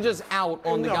just out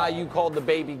on the guy you called the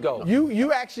baby goat?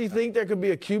 You actually think there could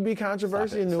be a QB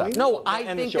controversy in New England? No, I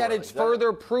think that it's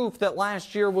further proof that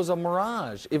last year was a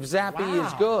mirage. If Zappe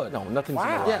is good. No, nothing's a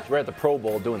mirage. We're at the Pro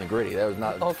Bowl doing the gritty. That was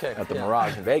not at the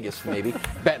Mirage in Vegas, maybe.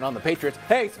 Betting on the Patriots.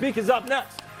 Hey, Speak is up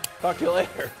next. Talk to you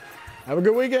later. Have a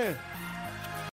good weekend.